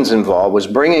means involved was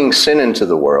bringing sin into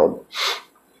the world,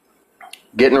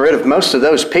 getting rid of most of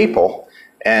those people,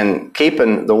 and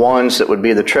keeping the ones that would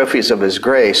be the trophies of his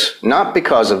grace, not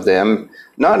because of them,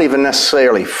 not even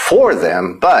necessarily for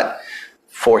them, but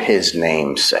for his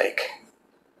name's sake.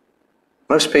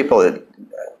 Most people, they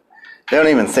don't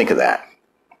even think of that.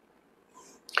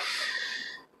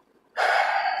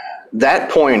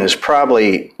 That point is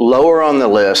probably lower on the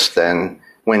list than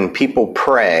when people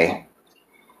pray.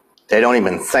 They don't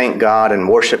even thank God and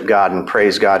worship God and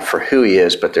praise God for who he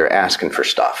is, but they're asking for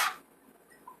stuff.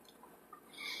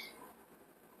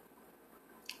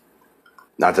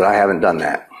 Not that I haven't done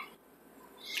that.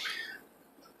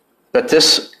 But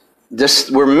this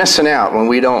we're missing out when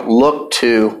we don't look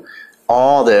to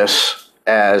all this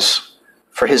as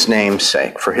for his name's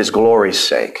sake, for his glory's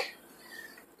sake.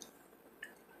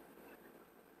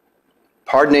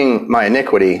 Pardoning my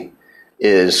iniquity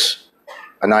is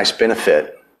a nice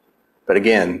benefit. But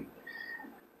again,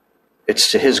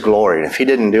 it's to his glory. And if he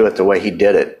didn't do it the way he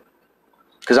did it,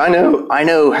 because I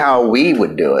know how we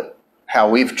would do it, how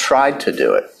we've tried to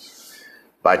do it,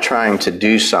 by trying to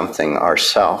do something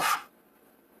ourselves.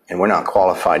 And we're not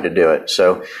qualified to do it.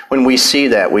 So when we see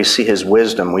that, we see his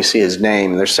wisdom, we see his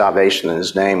name, there's salvation in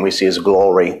his name, we see his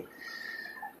glory,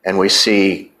 and we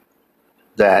see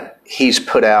that he's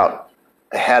put out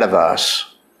ahead of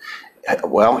us.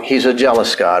 Well, he's a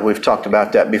jealous God. We've talked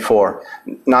about that before.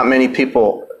 Not many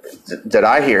people that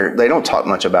I hear, they don't talk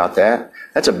much about that.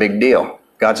 That's a big deal.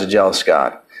 God's a jealous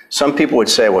God. Some people would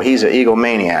say, well, he's an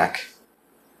egomaniac.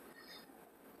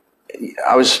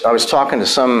 I was talking to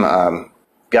some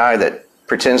guy that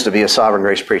pretends to be a sovereign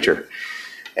grace preacher,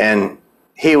 and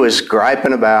he was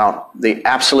griping about the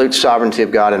absolute sovereignty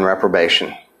of God and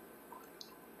reprobation.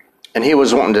 And he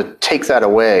was wanting to take that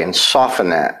away and soften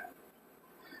that.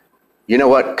 You know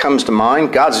what comes to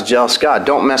mind? God's a jealous God.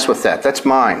 Don't mess with that. That's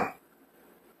mine.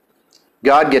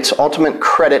 God gets ultimate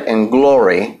credit and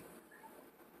glory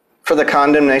for the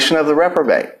condemnation of the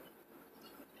reprobate.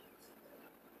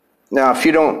 Now, if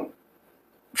you're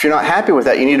not happy with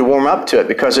that, you need to warm up to it,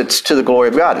 because it's to the glory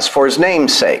of God. It's for his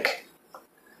name's sake.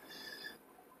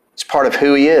 It's part of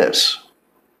who he is.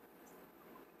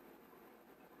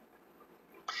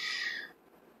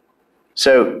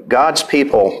 So God's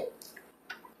people,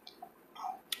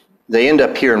 they end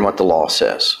up hearing what the law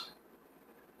says.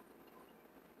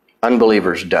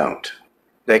 Unbelievers don't.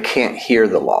 They can't hear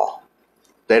the law.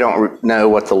 They don't know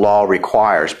what the law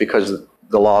requires, because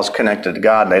the law is connected to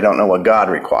God, and they don't know what God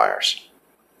requires.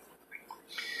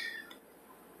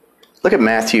 Look at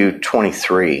Matthew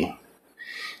 23.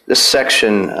 This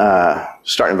section,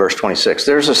 starting in verse 26,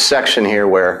 there's a section here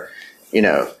where,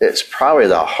 it's probably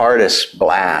the hardest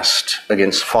blast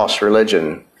against false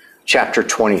religion, chapter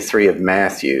 23 of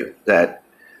Matthew, that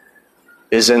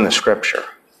is in the scripture.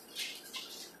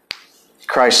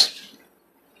 Christ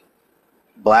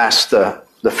blasts the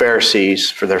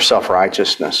Pharisees for their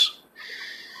self-righteousness.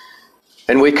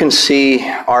 And we can see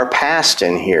our past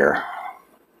in here.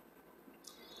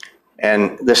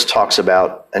 And this talks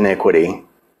about iniquity.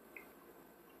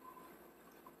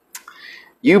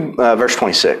 Verse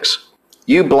 26.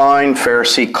 You blind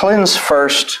Pharisee, cleanse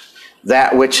first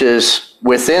that which is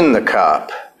within the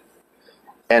cup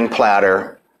and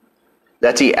platter,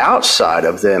 that the outside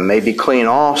of them may be clean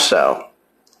also.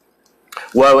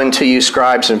 Woe unto you,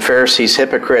 scribes and Pharisees,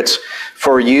 hypocrites,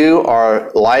 for you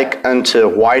are like unto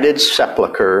whited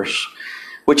sepulchres,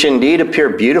 which indeed appear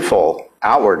beautiful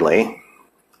outwardly,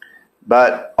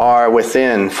 but are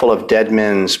within full of dead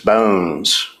men's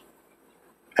bones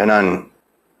and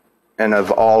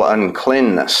of all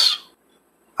uncleanliness.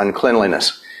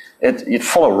 It's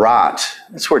full of rot.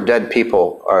 It's where dead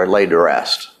people are laid to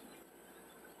rest.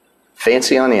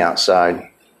 Fancy on the outside,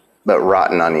 but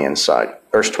rotten on the inside.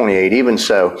 Verse 28, even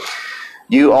so,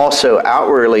 you also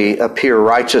outwardly appear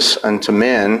righteous unto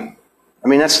men. I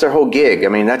mean, that's their whole gig. I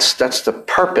mean, that's the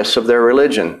purpose of their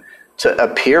religion, to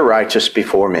appear righteous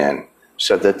before men,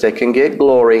 so that they can get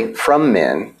glory from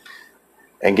men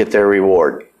and get their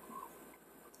reward.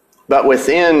 But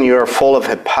within you're full of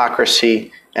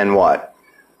hypocrisy and what?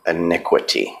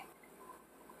 Iniquity.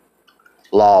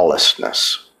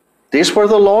 Lawlessness. These were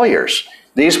the lawyers.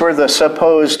 These were the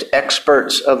supposed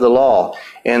experts of the law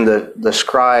and the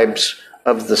scribes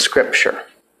of the scripture.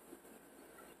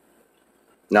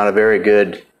 Not a very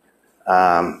good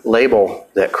label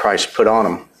that Christ put on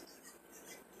them.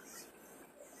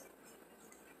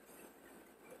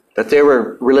 But they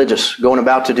were religious, going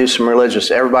about to do some religious.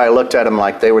 Everybody looked at them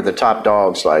like they were the top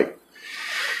dogs. Like,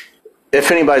 if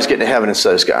anybody's getting to heaven, it's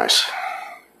those guys.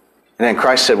 And then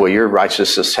Christ said, well, your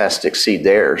righteousness has to exceed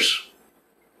theirs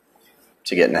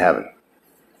to get into heaven.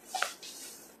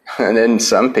 And then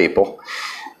some people,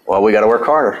 well, we got to work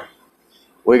harder.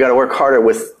 We got to work harder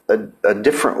with a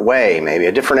different way, maybe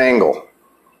a different angle.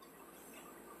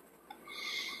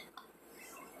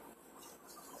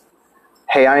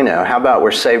 Hey, I know. How about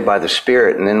we're saved by the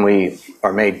Spirit and then we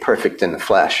are made perfect in the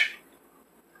flesh?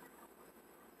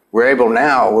 We're able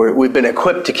now, we've been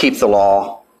equipped to keep the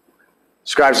law.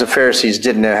 Scribes and Pharisees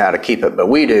didn't know how to keep it, but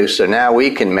we do, so now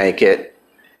we can make it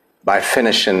by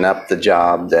finishing up the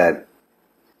job that...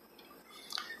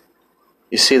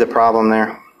 You see the problem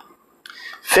there?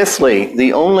 Fifthly,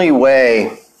 the only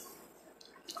way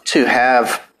to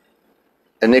have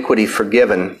iniquity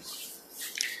forgiven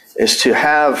is to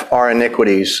have our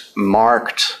iniquities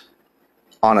marked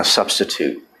on a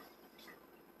substitute.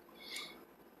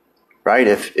 Right?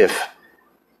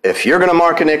 If you're going to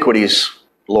mark iniquities,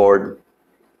 Lord,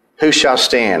 who shall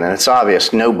stand? And it's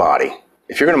obvious, nobody.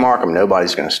 If you're going to mark them,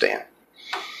 nobody's going to stand.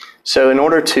 So in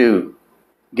order to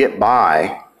get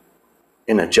by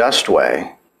in a just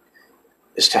way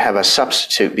is to have a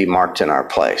substitute be marked in our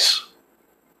place.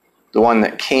 The one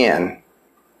that can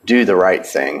do the right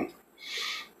thing.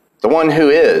 The one who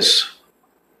is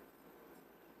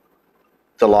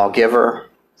the lawgiver,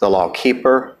 the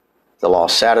lawkeeper, the law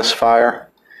satisfier,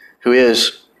 who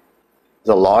is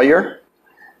the lawyer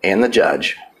and the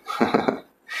judge.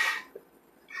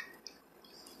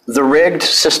 The rigged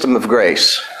system of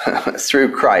grace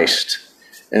through Christ,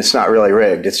 and it's not really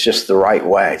rigged, it's just the right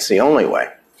way. It's the only way.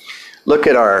 Look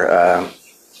at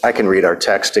I can read our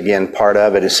text again, part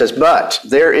of it. It says, but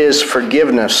there is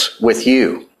forgiveness with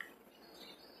you.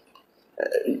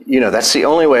 That's the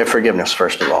only way of forgiveness,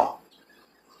 first of all.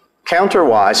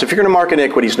 Counterwise, if you're going to mark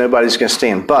iniquities, nobody's going to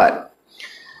stand. But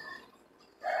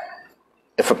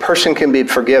if a person can be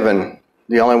forgiven,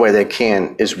 the only way they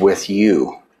can is with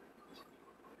you.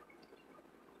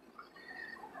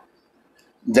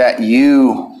 That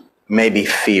you may be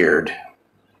feared.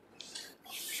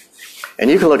 And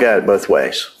you can look at it both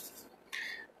ways.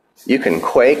 You can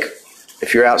quake.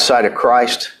 If you're outside of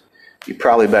Christ, you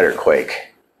probably better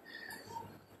quake.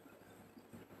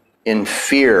 In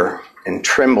fear and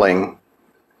trembling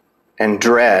and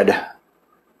dread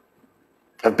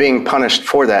of being punished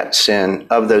for that sin,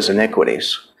 of those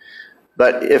iniquities.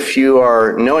 But if you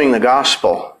are knowing the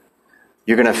gospel,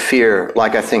 you're going to fear,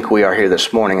 like I think we are here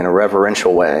this morning, in a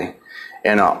reverential way,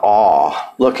 in an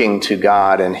awe, looking to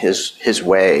God and his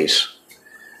ways,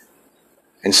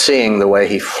 and seeing the way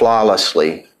he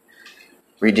flawlessly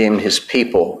redeemed his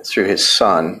people through his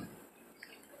Son,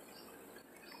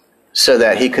 so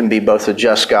that he can be both a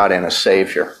just God and a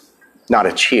Savior, not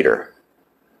a cheater.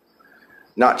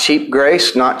 Not cheap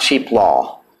grace, not cheap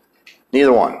law.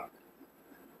 Neither one.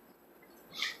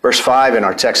 Verse 5 in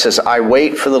our text says, I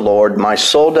wait for the Lord, my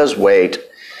soul does wait,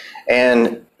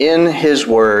 and in his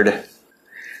word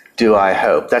do I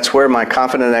hope. That's where my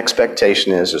confident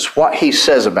expectation is what he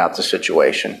says about the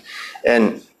situation.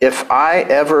 And if I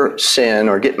ever sin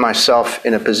or get myself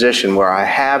in a position where I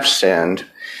have sinned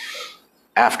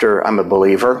after I'm a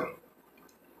believer,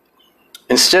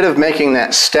 instead of making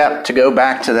that step to go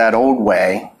back to that old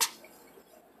way,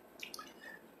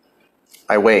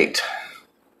 I wait.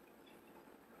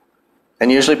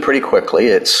 And usually pretty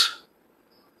quickly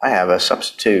I have a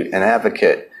substitute, an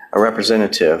advocate, a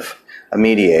representative, a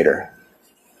mediator.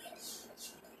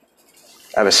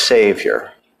 I have a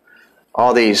Savior.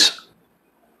 All these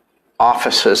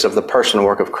offices of the person and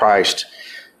work of Christ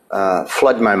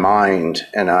flood my mind,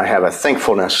 and I have a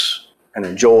thankfulness and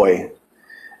a joy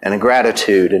and a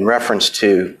gratitude in reference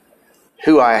to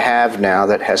who I have now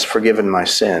that has forgiven my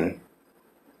sin.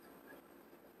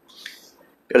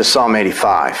 Go to Psalm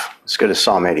 85. Let's go to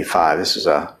Psalm 85. This is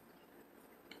in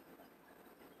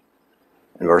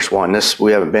verse 1.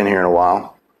 We haven't been here in a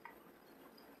while.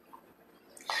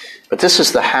 But this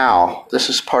is the how. This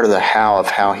is part of the how of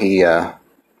how he...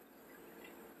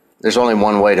 there's only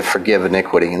one way to forgive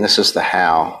iniquity, and this is the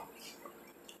how.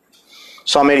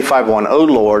 Psalm 85:1. O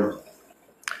Lord,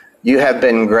 you have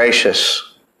been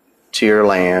gracious to your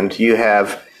land. You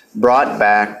have brought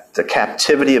back the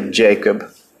captivity of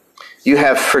Jacob. You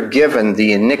have forgiven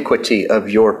the iniquity of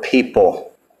your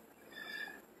people.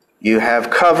 You have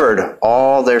covered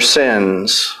all their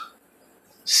sins.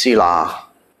 Selah.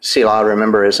 Selah,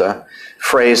 remember, is a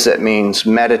phrase that means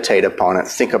meditate upon it,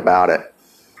 think about it.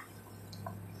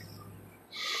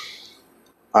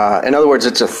 In other words,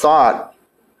 it's a thought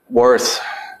worth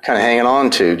kind of hanging on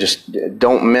to. Just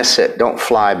don't miss it. Don't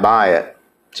fly by it.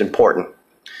 It's important.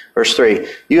 Verse 3,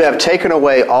 you have taken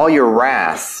away all your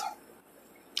wrath.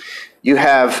 You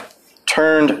have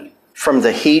turned from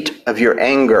the heat of your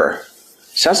anger.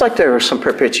 Sounds like there was some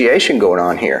propitiation going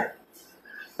on here.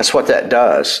 That's what that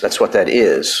does. That's what that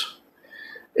is.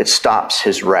 It stops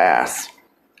his wrath.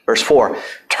 Verse 4,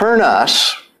 turn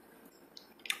us,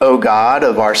 O God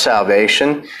of our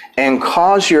salvation, and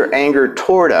cause your anger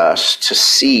toward us to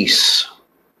cease.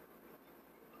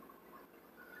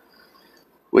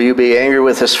 Will you be angry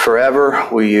with us forever?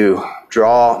 Will you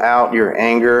draw out your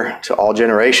anger to all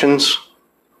generations?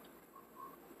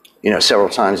 Several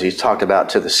times he's talked about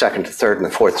to the second, to third, and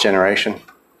the fourth generation.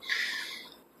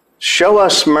 Show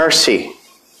us mercy.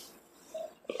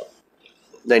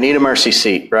 They need a mercy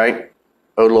seat, right?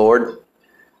 O Lord,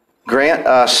 grant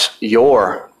us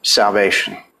your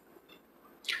salvation.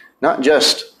 Not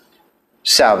just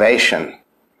salvation.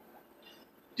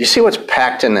 Do you see what's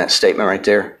packed in that statement right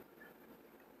there?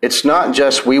 It's not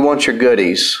just we want your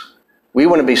goodies. We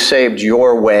want to be saved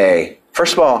your way.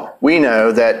 First of all, we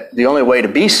know that the only way to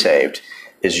be saved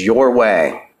is your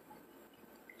way.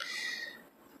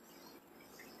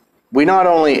 We not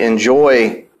only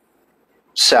enjoy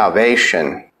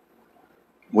salvation,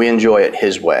 we enjoy it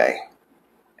his way.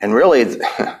 And really,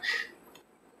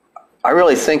 I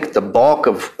really think the bulk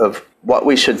of what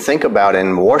we should think about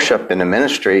in worship and in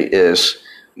ministry is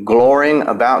glorying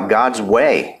about God's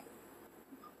way.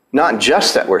 Not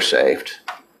just that we're saved,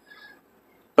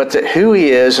 but that who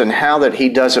he is and how that he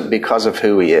does it because of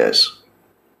who he is.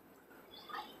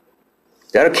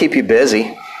 That'll keep you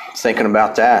busy thinking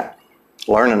about that,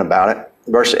 learning about it.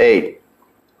 Verse 8,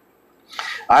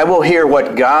 I will hear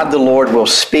what God the Lord will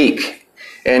speak,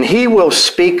 and he will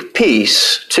speak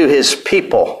peace to his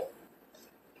people.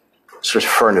 This is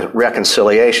for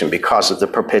reconciliation because of the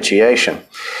propitiation.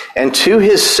 And to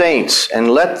his saints,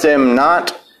 and let them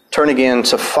not turn again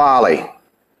to folly.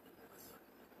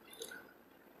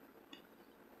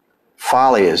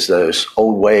 Folly is those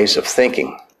old ways of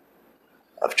thinking,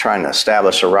 of trying to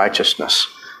establish a righteousness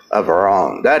of our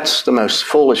own. That's the most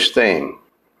foolish thing,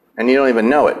 and you don't even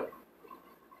know it.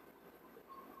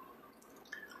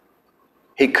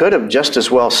 He could have just as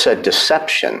well said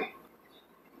deception.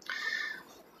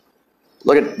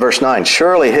 Look at verse 9.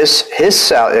 Surely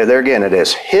there again it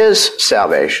is, his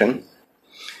salvation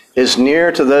is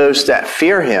near to those that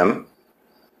fear him,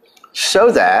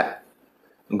 so that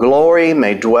glory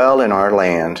may dwell in our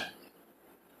land.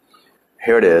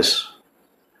 Here it is.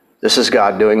 This is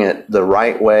God doing it the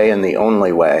right way and the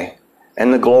only way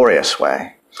and the glorious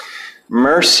way.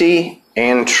 Mercy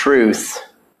and truth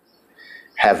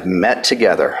have met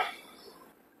together.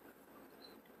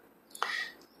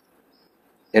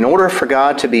 In order for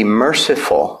God to be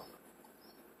merciful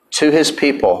to his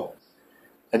people,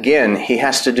 again, he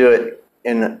has to do it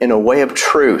in a way of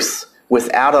truth,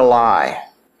 without a lie.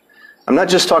 I'm not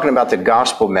just talking about the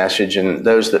gospel message and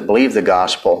those that believe the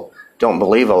gospel don't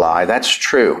believe a lie. That's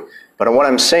true. But what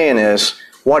I'm saying is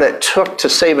what it took to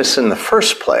save us in the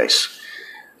first place.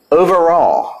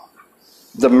 Overall,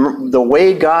 the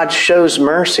way God shows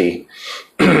mercy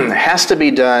has to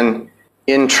be done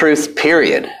in truth,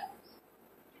 period.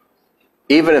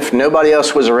 Even if nobody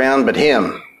else was around but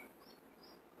him,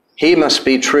 he must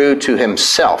be true to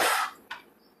himself.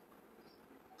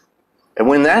 And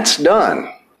when that's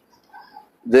done,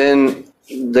 then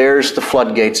there's the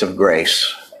floodgates of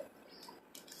grace.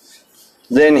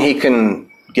 Then he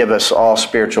can give us all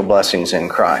spiritual blessings in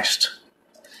Christ.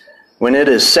 When it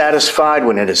is satisfied,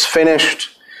 when it is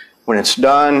finished, when it's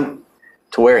done,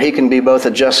 to where he can be both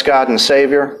a just God and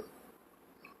Savior,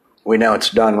 we know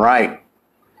it's done right.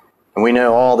 And we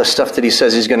know all the stuff that he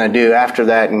says he's going to do after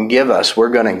that and give us, we're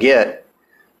going to get,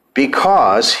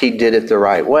 because he did it the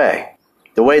right way.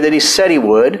 The way that he said he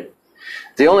would,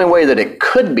 the only way that it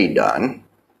could be done,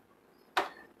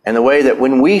 and the way that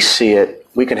when we see it,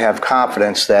 we can have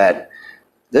confidence that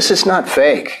this is not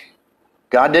fake.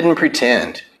 God didn't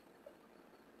pretend.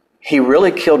 He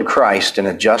really killed Christ in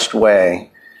a just way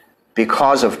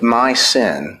because of my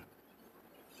sin.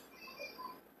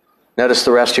 Notice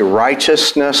the rest here.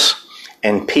 Righteousness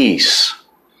and peace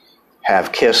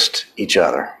have kissed each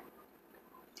other.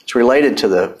 It's related to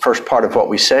the first part of what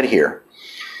we said here.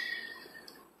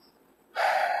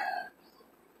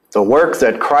 The work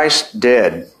that Christ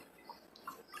did,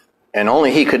 and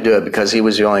only he could do it because he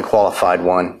was the only qualified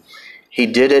one, he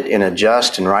did it in a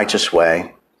just and righteous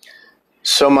way.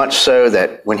 So much so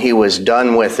that when he was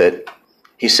done with it,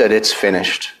 he said, it's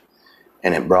finished.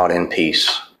 And it brought in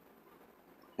peace.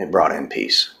 It brought in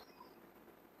peace.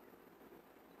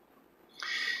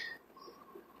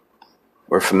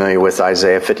 We're familiar with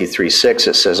Isaiah 53:6.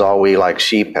 It says, all we like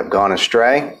sheep have gone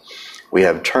astray. We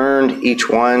have turned each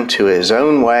one to his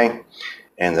own way,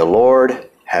 and the Lord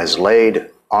has laid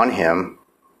on him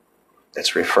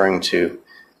That's referring to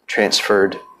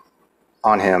transferred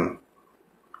on him,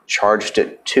 charged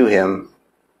it to him,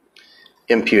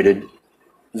 imputed.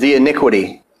 The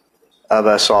iniquity of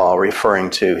us all, referring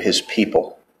to his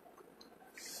people.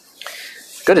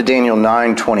 Go to Daniel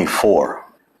 9:24.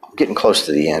 I'm getting close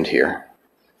to the end here.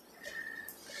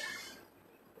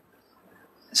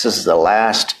 This is the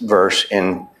last verse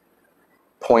in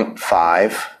point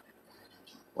 5.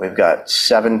 We've got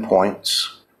 7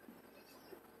 points.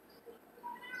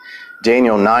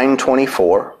 Daniel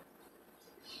 9:24.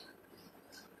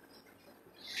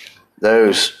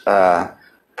 Those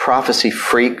prophecy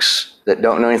freaks that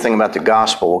don't know anything about the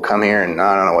gospel will come here and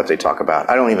I don't know what they talk about.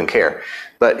 I don't even care.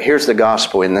 But here's the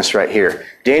gospel in this right here.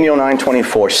 Daniel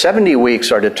 9:24. 70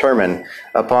 weeks are determined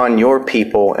upon your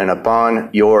people and upon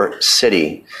your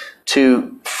city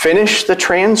to finish the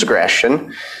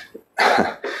transgression,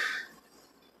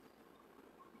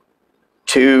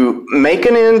 to make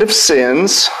an end of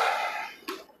sins,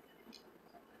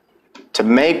 to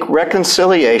make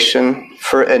reconciliation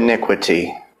for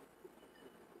iniquity.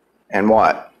 And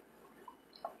what?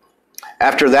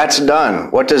 After that's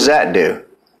done, what does that do?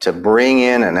 To bring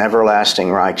in an everlasting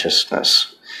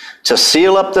righteousness, to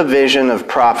seal up the vision of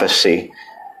prophecy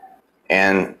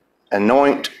and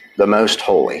anoint the most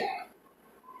holy.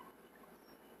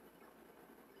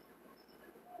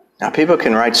 Now, people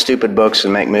can write stupid books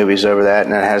and make movies over that,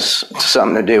 and it has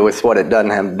something to do with what it doesn't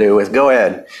have to do with. Go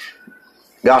ahead.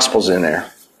 Gospel's in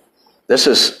there.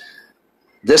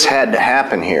 This had to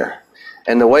happen here.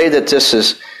 And the way that this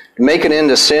is make an end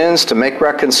to sins, to make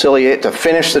reconciliate, to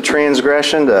finish the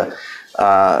transgression, to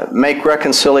make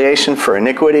reconciliation for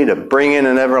iniquity, to bring in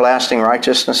an everlasting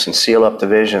righteousness and seal up the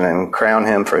vision and crown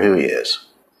him for who he is.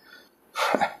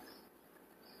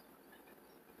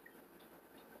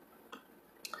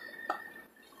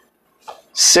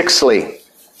 Sixthly,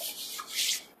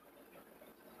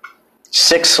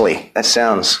 that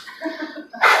sounds,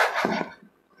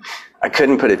 I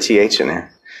couldn't put a TH in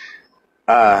there.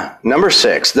 Number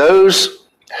 6, those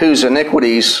whose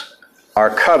iniquities are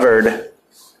covered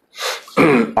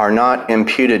are not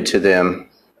imputed to them.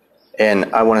 And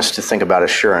I want us to think about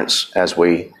assurance as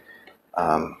we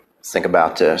think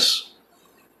about this.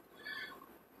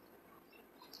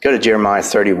 Go to Jeremiah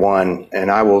 31,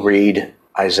 and I will read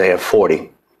Isaiah 40.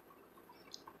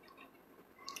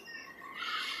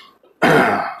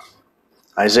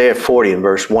 Isaiah 40 in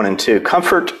verse 1 and 2.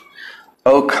 Comfort,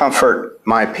 O comfort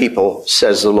my people,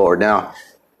 says the Lord. Now,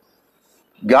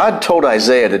 God told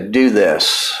Isaiah to do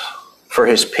this for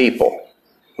his people.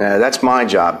 Now, that's my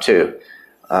job too.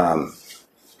 I'm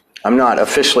not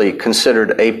officially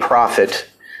considered a prophet,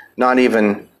 not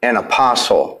even an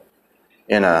apostle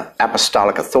in an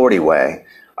apostolic authority way.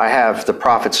 I have the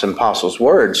prophets and apostles'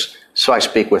 words, so I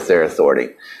speak with their authority.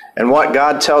 And what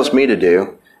God tells me to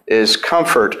do is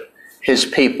comfort his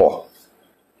people.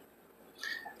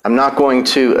 I'm not going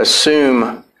to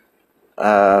assume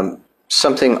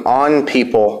something on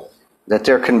people that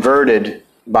they're converted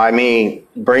by me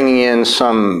bringing in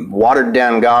some watered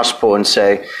down gospel and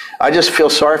say, I just feel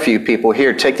sorry for you people.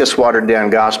 Here, take this watered down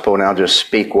gospel and I'll just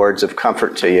speak words of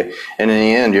comfort to you. And in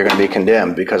the end, you're going to be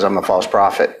condemned because I'm a false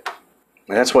prophet.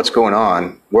 And that's what's going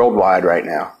on worldwide right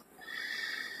now.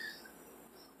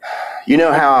 You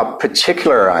know how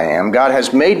particular I am. God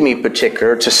has made me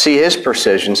particular to see his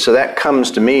precision, so that comes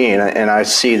to me and I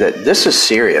see that this is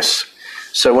serious.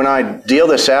 So when I deal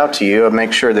this out to you, I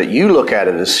make sure that you look at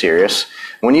it as serious.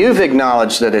 When you've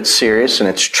acknowledged that it's serious and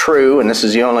it's true and this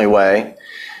is the only way,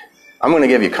 I'm going to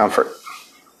give you comfort.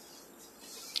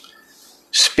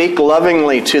 Speak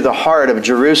lovingly to the heart of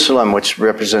Jerusalem, which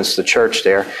represents the church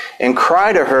there, and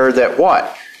cry to her that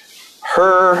what?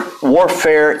 Her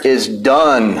warfare is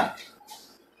done.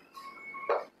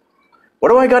 What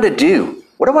do I got to do?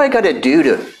 What do I got to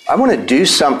do I want to do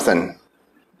something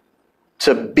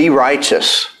to be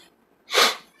righteous.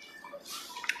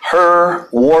 Her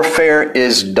warfare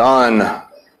is done. I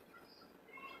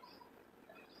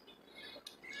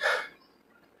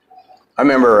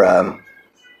remember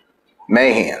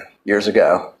Mahan years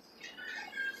ago.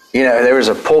 You know, there was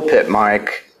a pulpit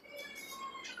mic,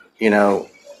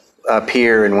 up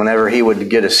here, and whenever he would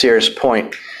get a serious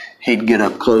point, he'd get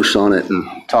up close on it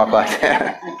and talk like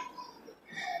that.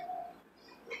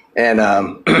 And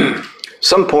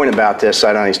some point about this,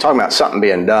 I don't know, he's talking about something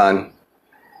being done,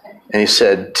 and he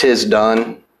said, "'Tis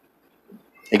done."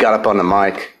 He got up on the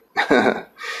mic,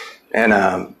 and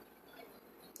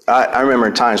I remember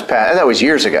in times past, that was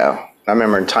years ago, I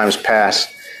remember in times past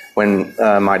when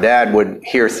my dad would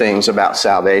hear things about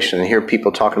salvation and hear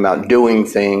people talking about doing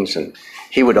things, and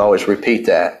he would always repeat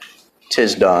that,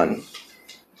 "'Tis done."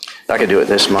 I could do it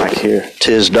this mic here.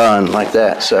 'Tis done, like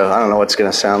that. So I don't know what it's going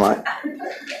to sound like.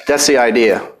 That's the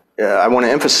idea. I want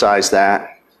to emphasize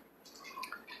that.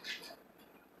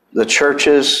 The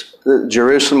churches,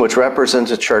 Jerusalem, which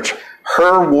represents the church,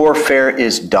 her warfare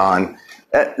is done.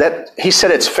 He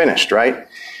said it's finished, right?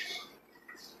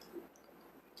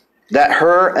 That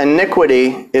her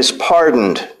iniquity is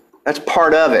pardoned. That's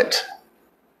part of it.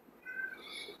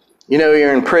 You know,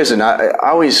 you're in prison. I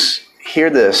always hear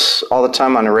this all the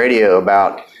time on the radio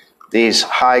about these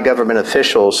high government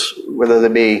officials, whether they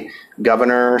be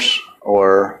governors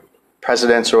or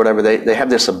presidents or whatever, they have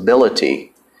this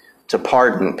ability to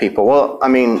pardon people. Well, I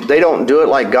mean, they don't do it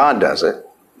like God does it.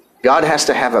 God has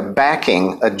to have a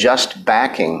backing, a just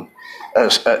backing,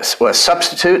 a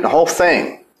substitute, the whole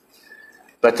thing.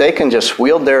 But they can just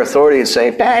wield their authority and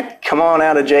say, come on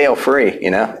out of jail free, you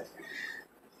know.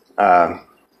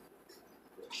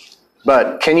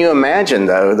 But can you imagine,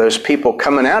 though, those people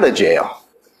coming out of jail?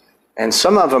 And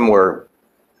some of them were,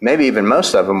 maybe even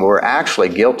most of them, were actually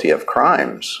guilty of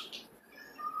crimes.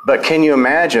 But can you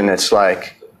imagine, it's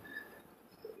like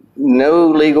no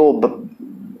legal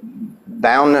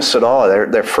boundness at all.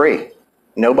 They're free.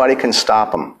 Nobody can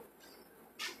stop them.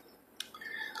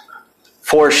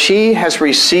 For she has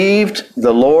received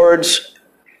the Lord's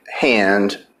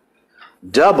hand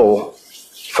double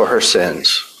for her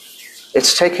sins.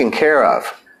 It's taken care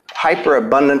of.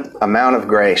 Hyperabundant amount of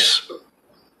grace.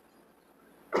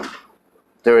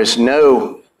 There is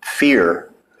no fear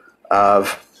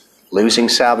of losing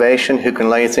salvation. Who can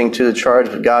lay anything to the charge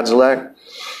of God's elect?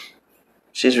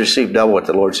 She's received double at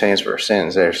the Lord's hands for her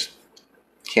sins. There's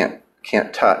can't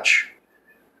touch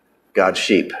God's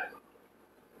sheep.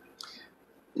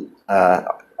 I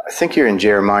think you're in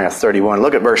Jeremiah 31.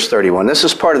 Look at verse 31. This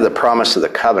is part of the promise of the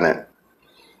covenant.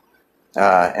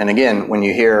 And again, when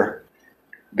you hear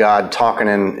God talking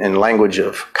in language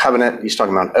of covenant, he's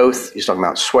talking about oath, he's talking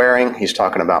about swearing, he's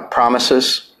talking about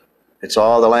promises. It's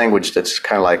all the language that's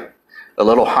kind of like a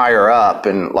little higher up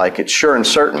and like it's sure and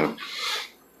certain.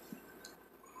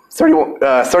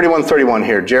 31:31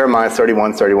 here, Jeremiah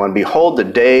 31:31. Behold, the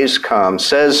days come,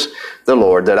 says the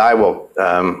Lord, that I will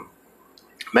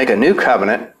make a new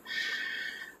covenant.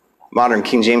 Modern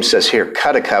King James says here,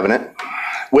 cut a covenant,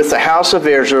 with the house of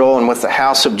Israel and with the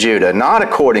house of Judah, not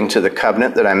according to the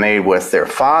covenant that I made with their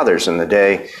fathers in the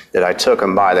day that I took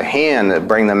them by the hand to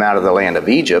bring them out of the land of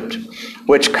Egypt,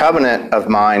 which covenant of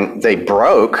mine they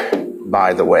broke,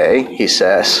 by the way, he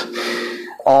says,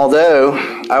 although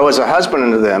I was a husband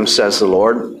unto them, says the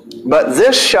Lord. But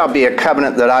this shall be a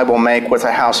covenant that I will make with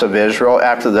the house of Israel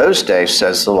after those days,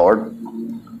 says the Lord.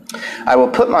 I will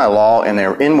put my law in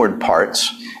their inward parts,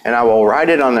 and I will write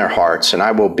it on their hearts, and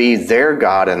I will be their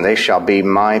God, and they shall be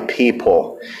my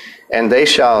people. And they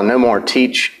shall no more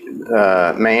teach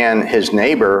man his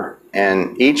neighbor,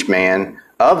 and each man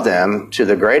of them to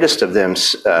the greatest of them.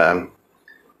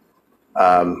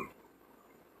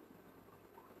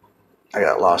 I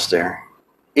got lost there.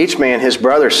 Each man his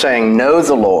brother, saying, know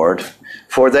the Lord,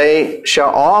 for they shall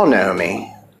all know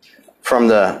me, from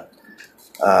the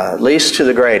least to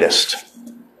the greatest,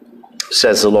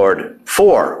 says the Lord.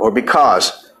 For, or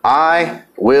because, I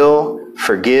will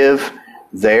forgive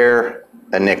their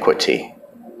iniquity.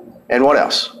 And what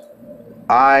else?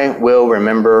 I will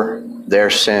remember their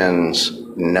sins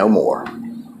no more.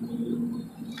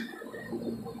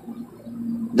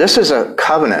 This is a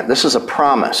covenant. This is a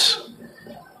promise.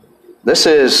 This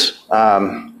is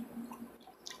a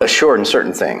sure and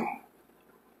certain thing.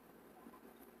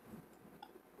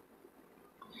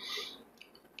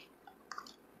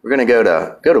 We're going to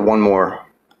go to one more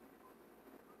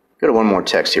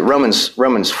text here. Romans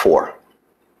 4.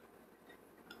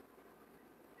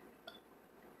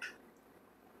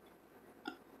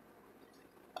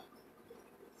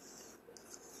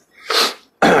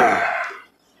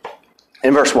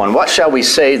 In verse 1, what shall we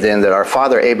say then that our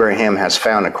father Abraham has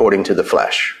found according to the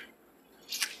flesh?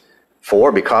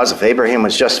 For because if Abraham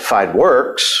was justified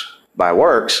by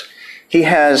works, he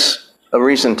has a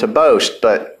reason to boast,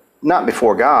 but not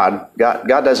before God. God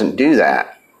doesn't do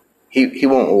that. He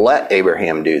won't let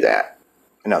Abraham do that,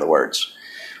 in other words.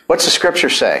 What's the scripture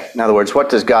say? In other words, what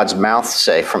does God's mouth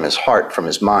say from his heart, from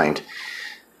his mind? It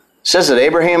says that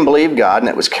Abraham believed God, and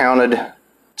it was counted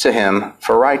to him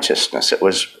for righteousness.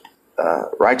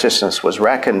 Righteousness was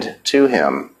reckoned to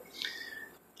him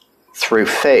through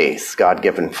faith,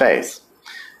 God-given faith.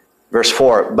 Verse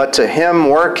 4, but to him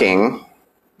working,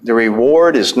 the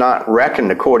reward is not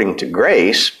reckoned according to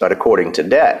grace, but according to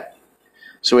debt.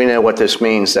 So we know what this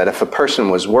means, that if a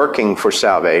person was working for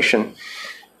salvation,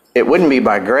 it wouldn't be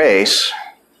by grace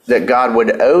that God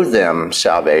would owe them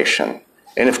salvation.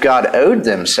 And if God owed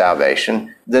them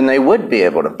salvation, then they would be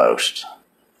able to boast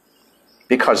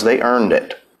because they earned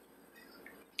it.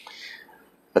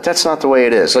 But that's not the way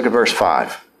it is. Look at verse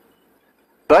 5.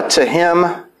 But to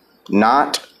him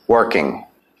not working.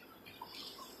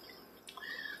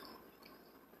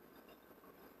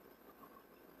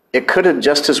 It could have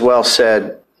just as well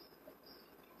said,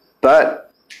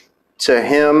 but to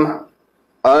him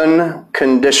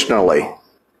unconditionally.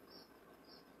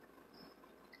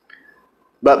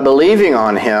 But believing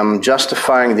on him,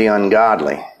 justifying the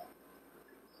ungodly,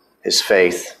 his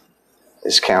faith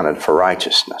is counted for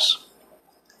righteousness.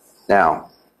 Now,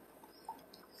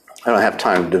 I don't have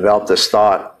time to develop this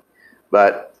thought,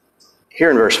 but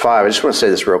here in verse 5, I just want to say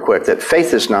this real quick, that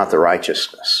faith is not the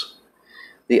righteousness.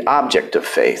 The object of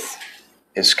faith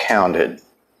is counted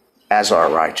as our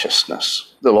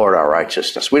righteousness, the Lord our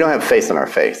righteousness. We don't have faith in our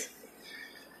faith.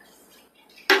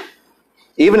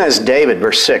 Even as David,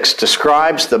 verse 6,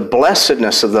 describes the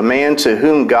blessedness of the man to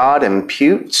whom God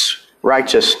imputes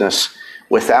righteousness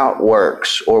without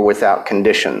works or without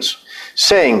conditions,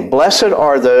 saying, blessed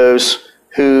are those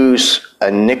whose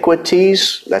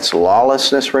iniquities, that's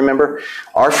lawlessness, remember,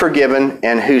 are forgiven,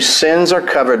 and whose sins are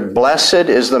covered. Blessed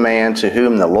is the man to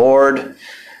whom the Lord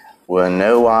will in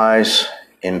no wise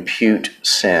impute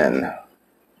sin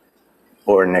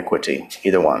or iniquity,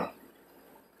 either one.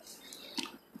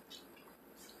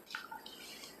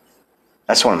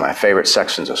 That's one of my favorite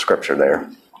sections of Scripture there.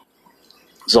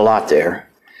 There's a lot there.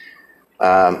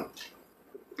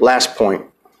 Last point.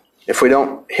 If we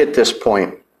don't hit this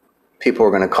point, people are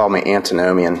going to call me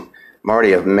antinomian. I'm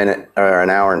already an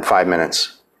hour and 5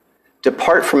 minutes.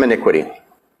 Depart from iniquity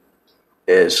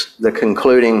is the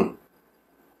concluding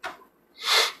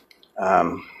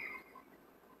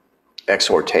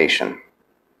exhortation.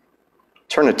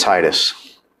 Turn to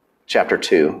Titus chapter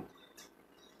 2.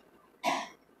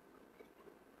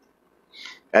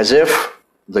 As if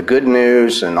the good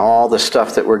news and all the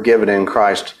stuff that we're given in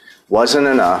Christ wasn't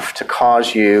enough to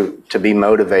cause you to be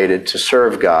motivated to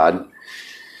serve God,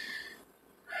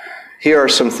 here are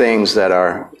some things that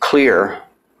are clear,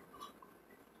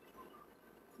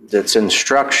 that's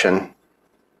instruction.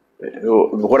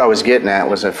 What I was getting at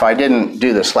was if I didn't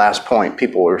do this last point,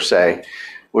 people would say,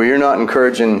 well, you're not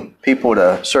encouraging people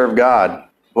to serve God.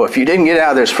 Well, if you didn't get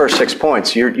out of those first 6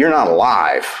 points, you're not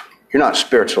alive. You're not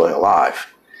spiritually alive.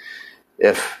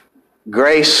 If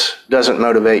grace doesn't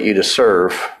motivate you to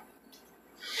serve,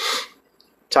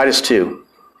 Titus 2,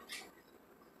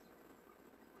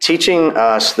 teaching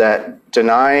us that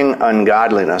denying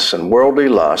ungodliness and worldly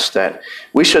lust, that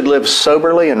we should live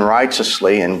soberly and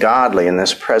righteously and godly in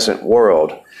this present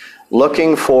world,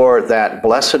 looking for that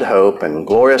blessed hope and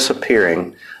glorious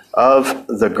appearing of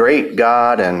the great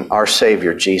God and our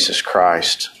Savior, Jesus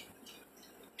Christ.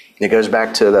 It goes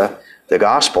back to the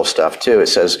gospel stuff too. It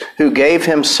says, who gave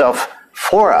himself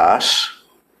for us,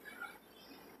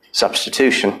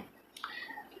 substitution,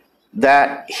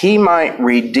 that he might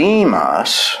redeem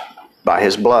us by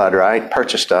his blood, right?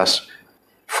 Purchased us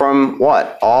from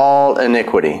what? All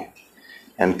iniquity,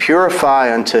 and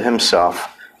purify unto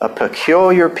himself a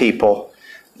peculiar people,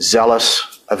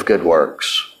 zealous of good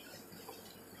works.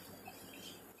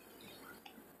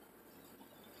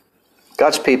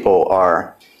 God's people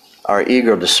are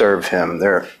eager to serve him.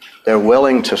 They're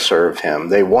willing to serve him.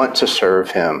 They want to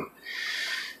serve him.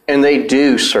 And they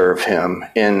do serve him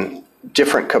in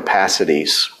different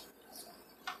capacities.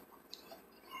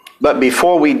 But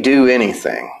before we do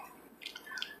anything,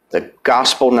 the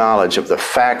gospel knowledge of the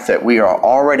fact that we are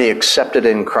already accepted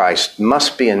in Christ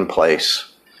must be in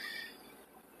place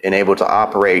and able to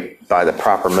operate by the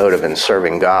proper motive in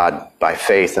serving God by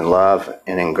faith and love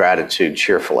and in gratitude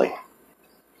cheerfully.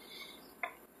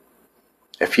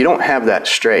 If you don't have that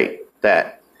straight,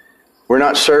 that we're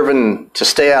not serving to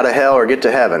stay out of hell or get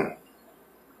to heaven,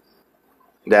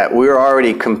 that we're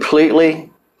already completely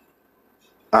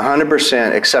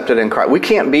 100% accepted in Christ. We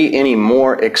can't be any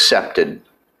more accepted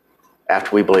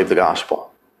after we believe the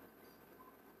gospel.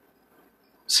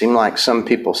 It seems like some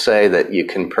people say that you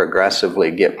can progressively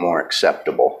get more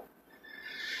acceptable.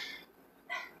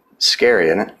 It's scary,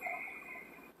 isn't it?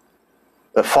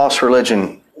 But false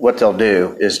religion, what they'll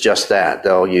do is just that.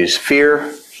 They'll use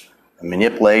fear,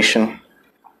 manipulation,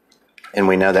 and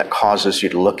we know that causes you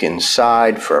to look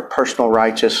inside for a personal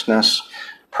righteousness,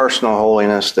 personal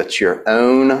holiness that's your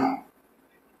own.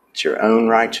 It's your own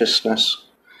righteousness.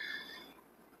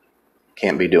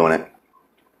 Can't be doing it.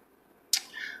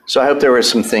 So I hope there were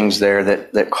some things there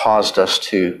that caused us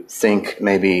to think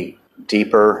maybe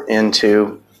deeper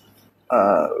into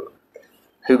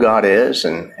who God is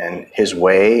and his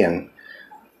way and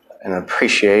an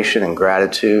appreciation and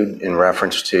gratitude in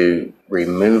reference to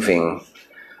removing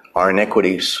our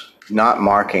iniquities, not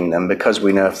marking them, because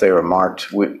we know if they were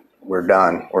marked, we're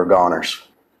done, we're goners.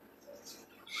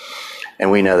 And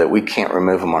we know that we can't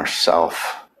remove them ourselves.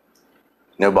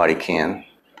 Nobody can.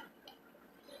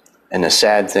 And the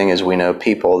sad thing is we know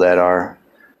people that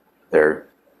they're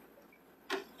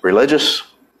religious,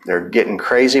 they're getting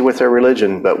crazy with their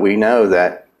religion, but we know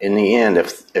that in the end,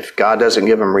 if God doesn't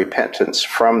give them repentance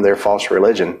from their false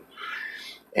religion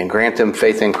and grant them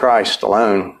faith in Christ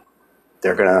alone,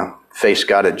 they're going to face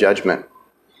God at judgment,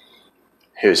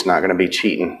 who's not going to be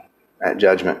cheating at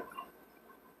judgment.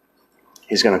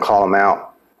 He's going to call them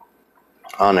out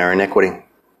on their iniquity.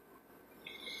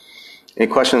 Any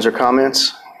questions or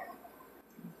comments?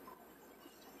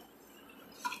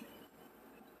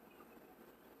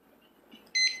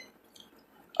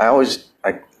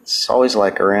 It's always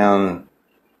like around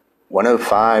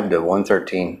 105 to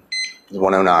 113,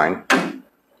 109.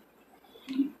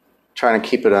 Trying to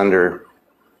keep it under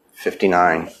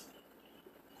 59.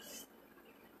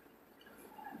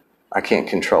 I can't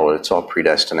control it. It's all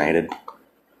predestinated.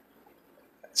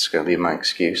 It's going to be my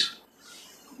excuse.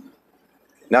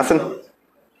 Nothing?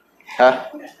 Huh?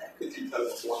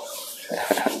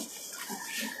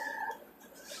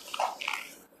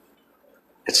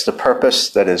 It's the purpose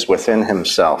that is within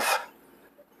himself.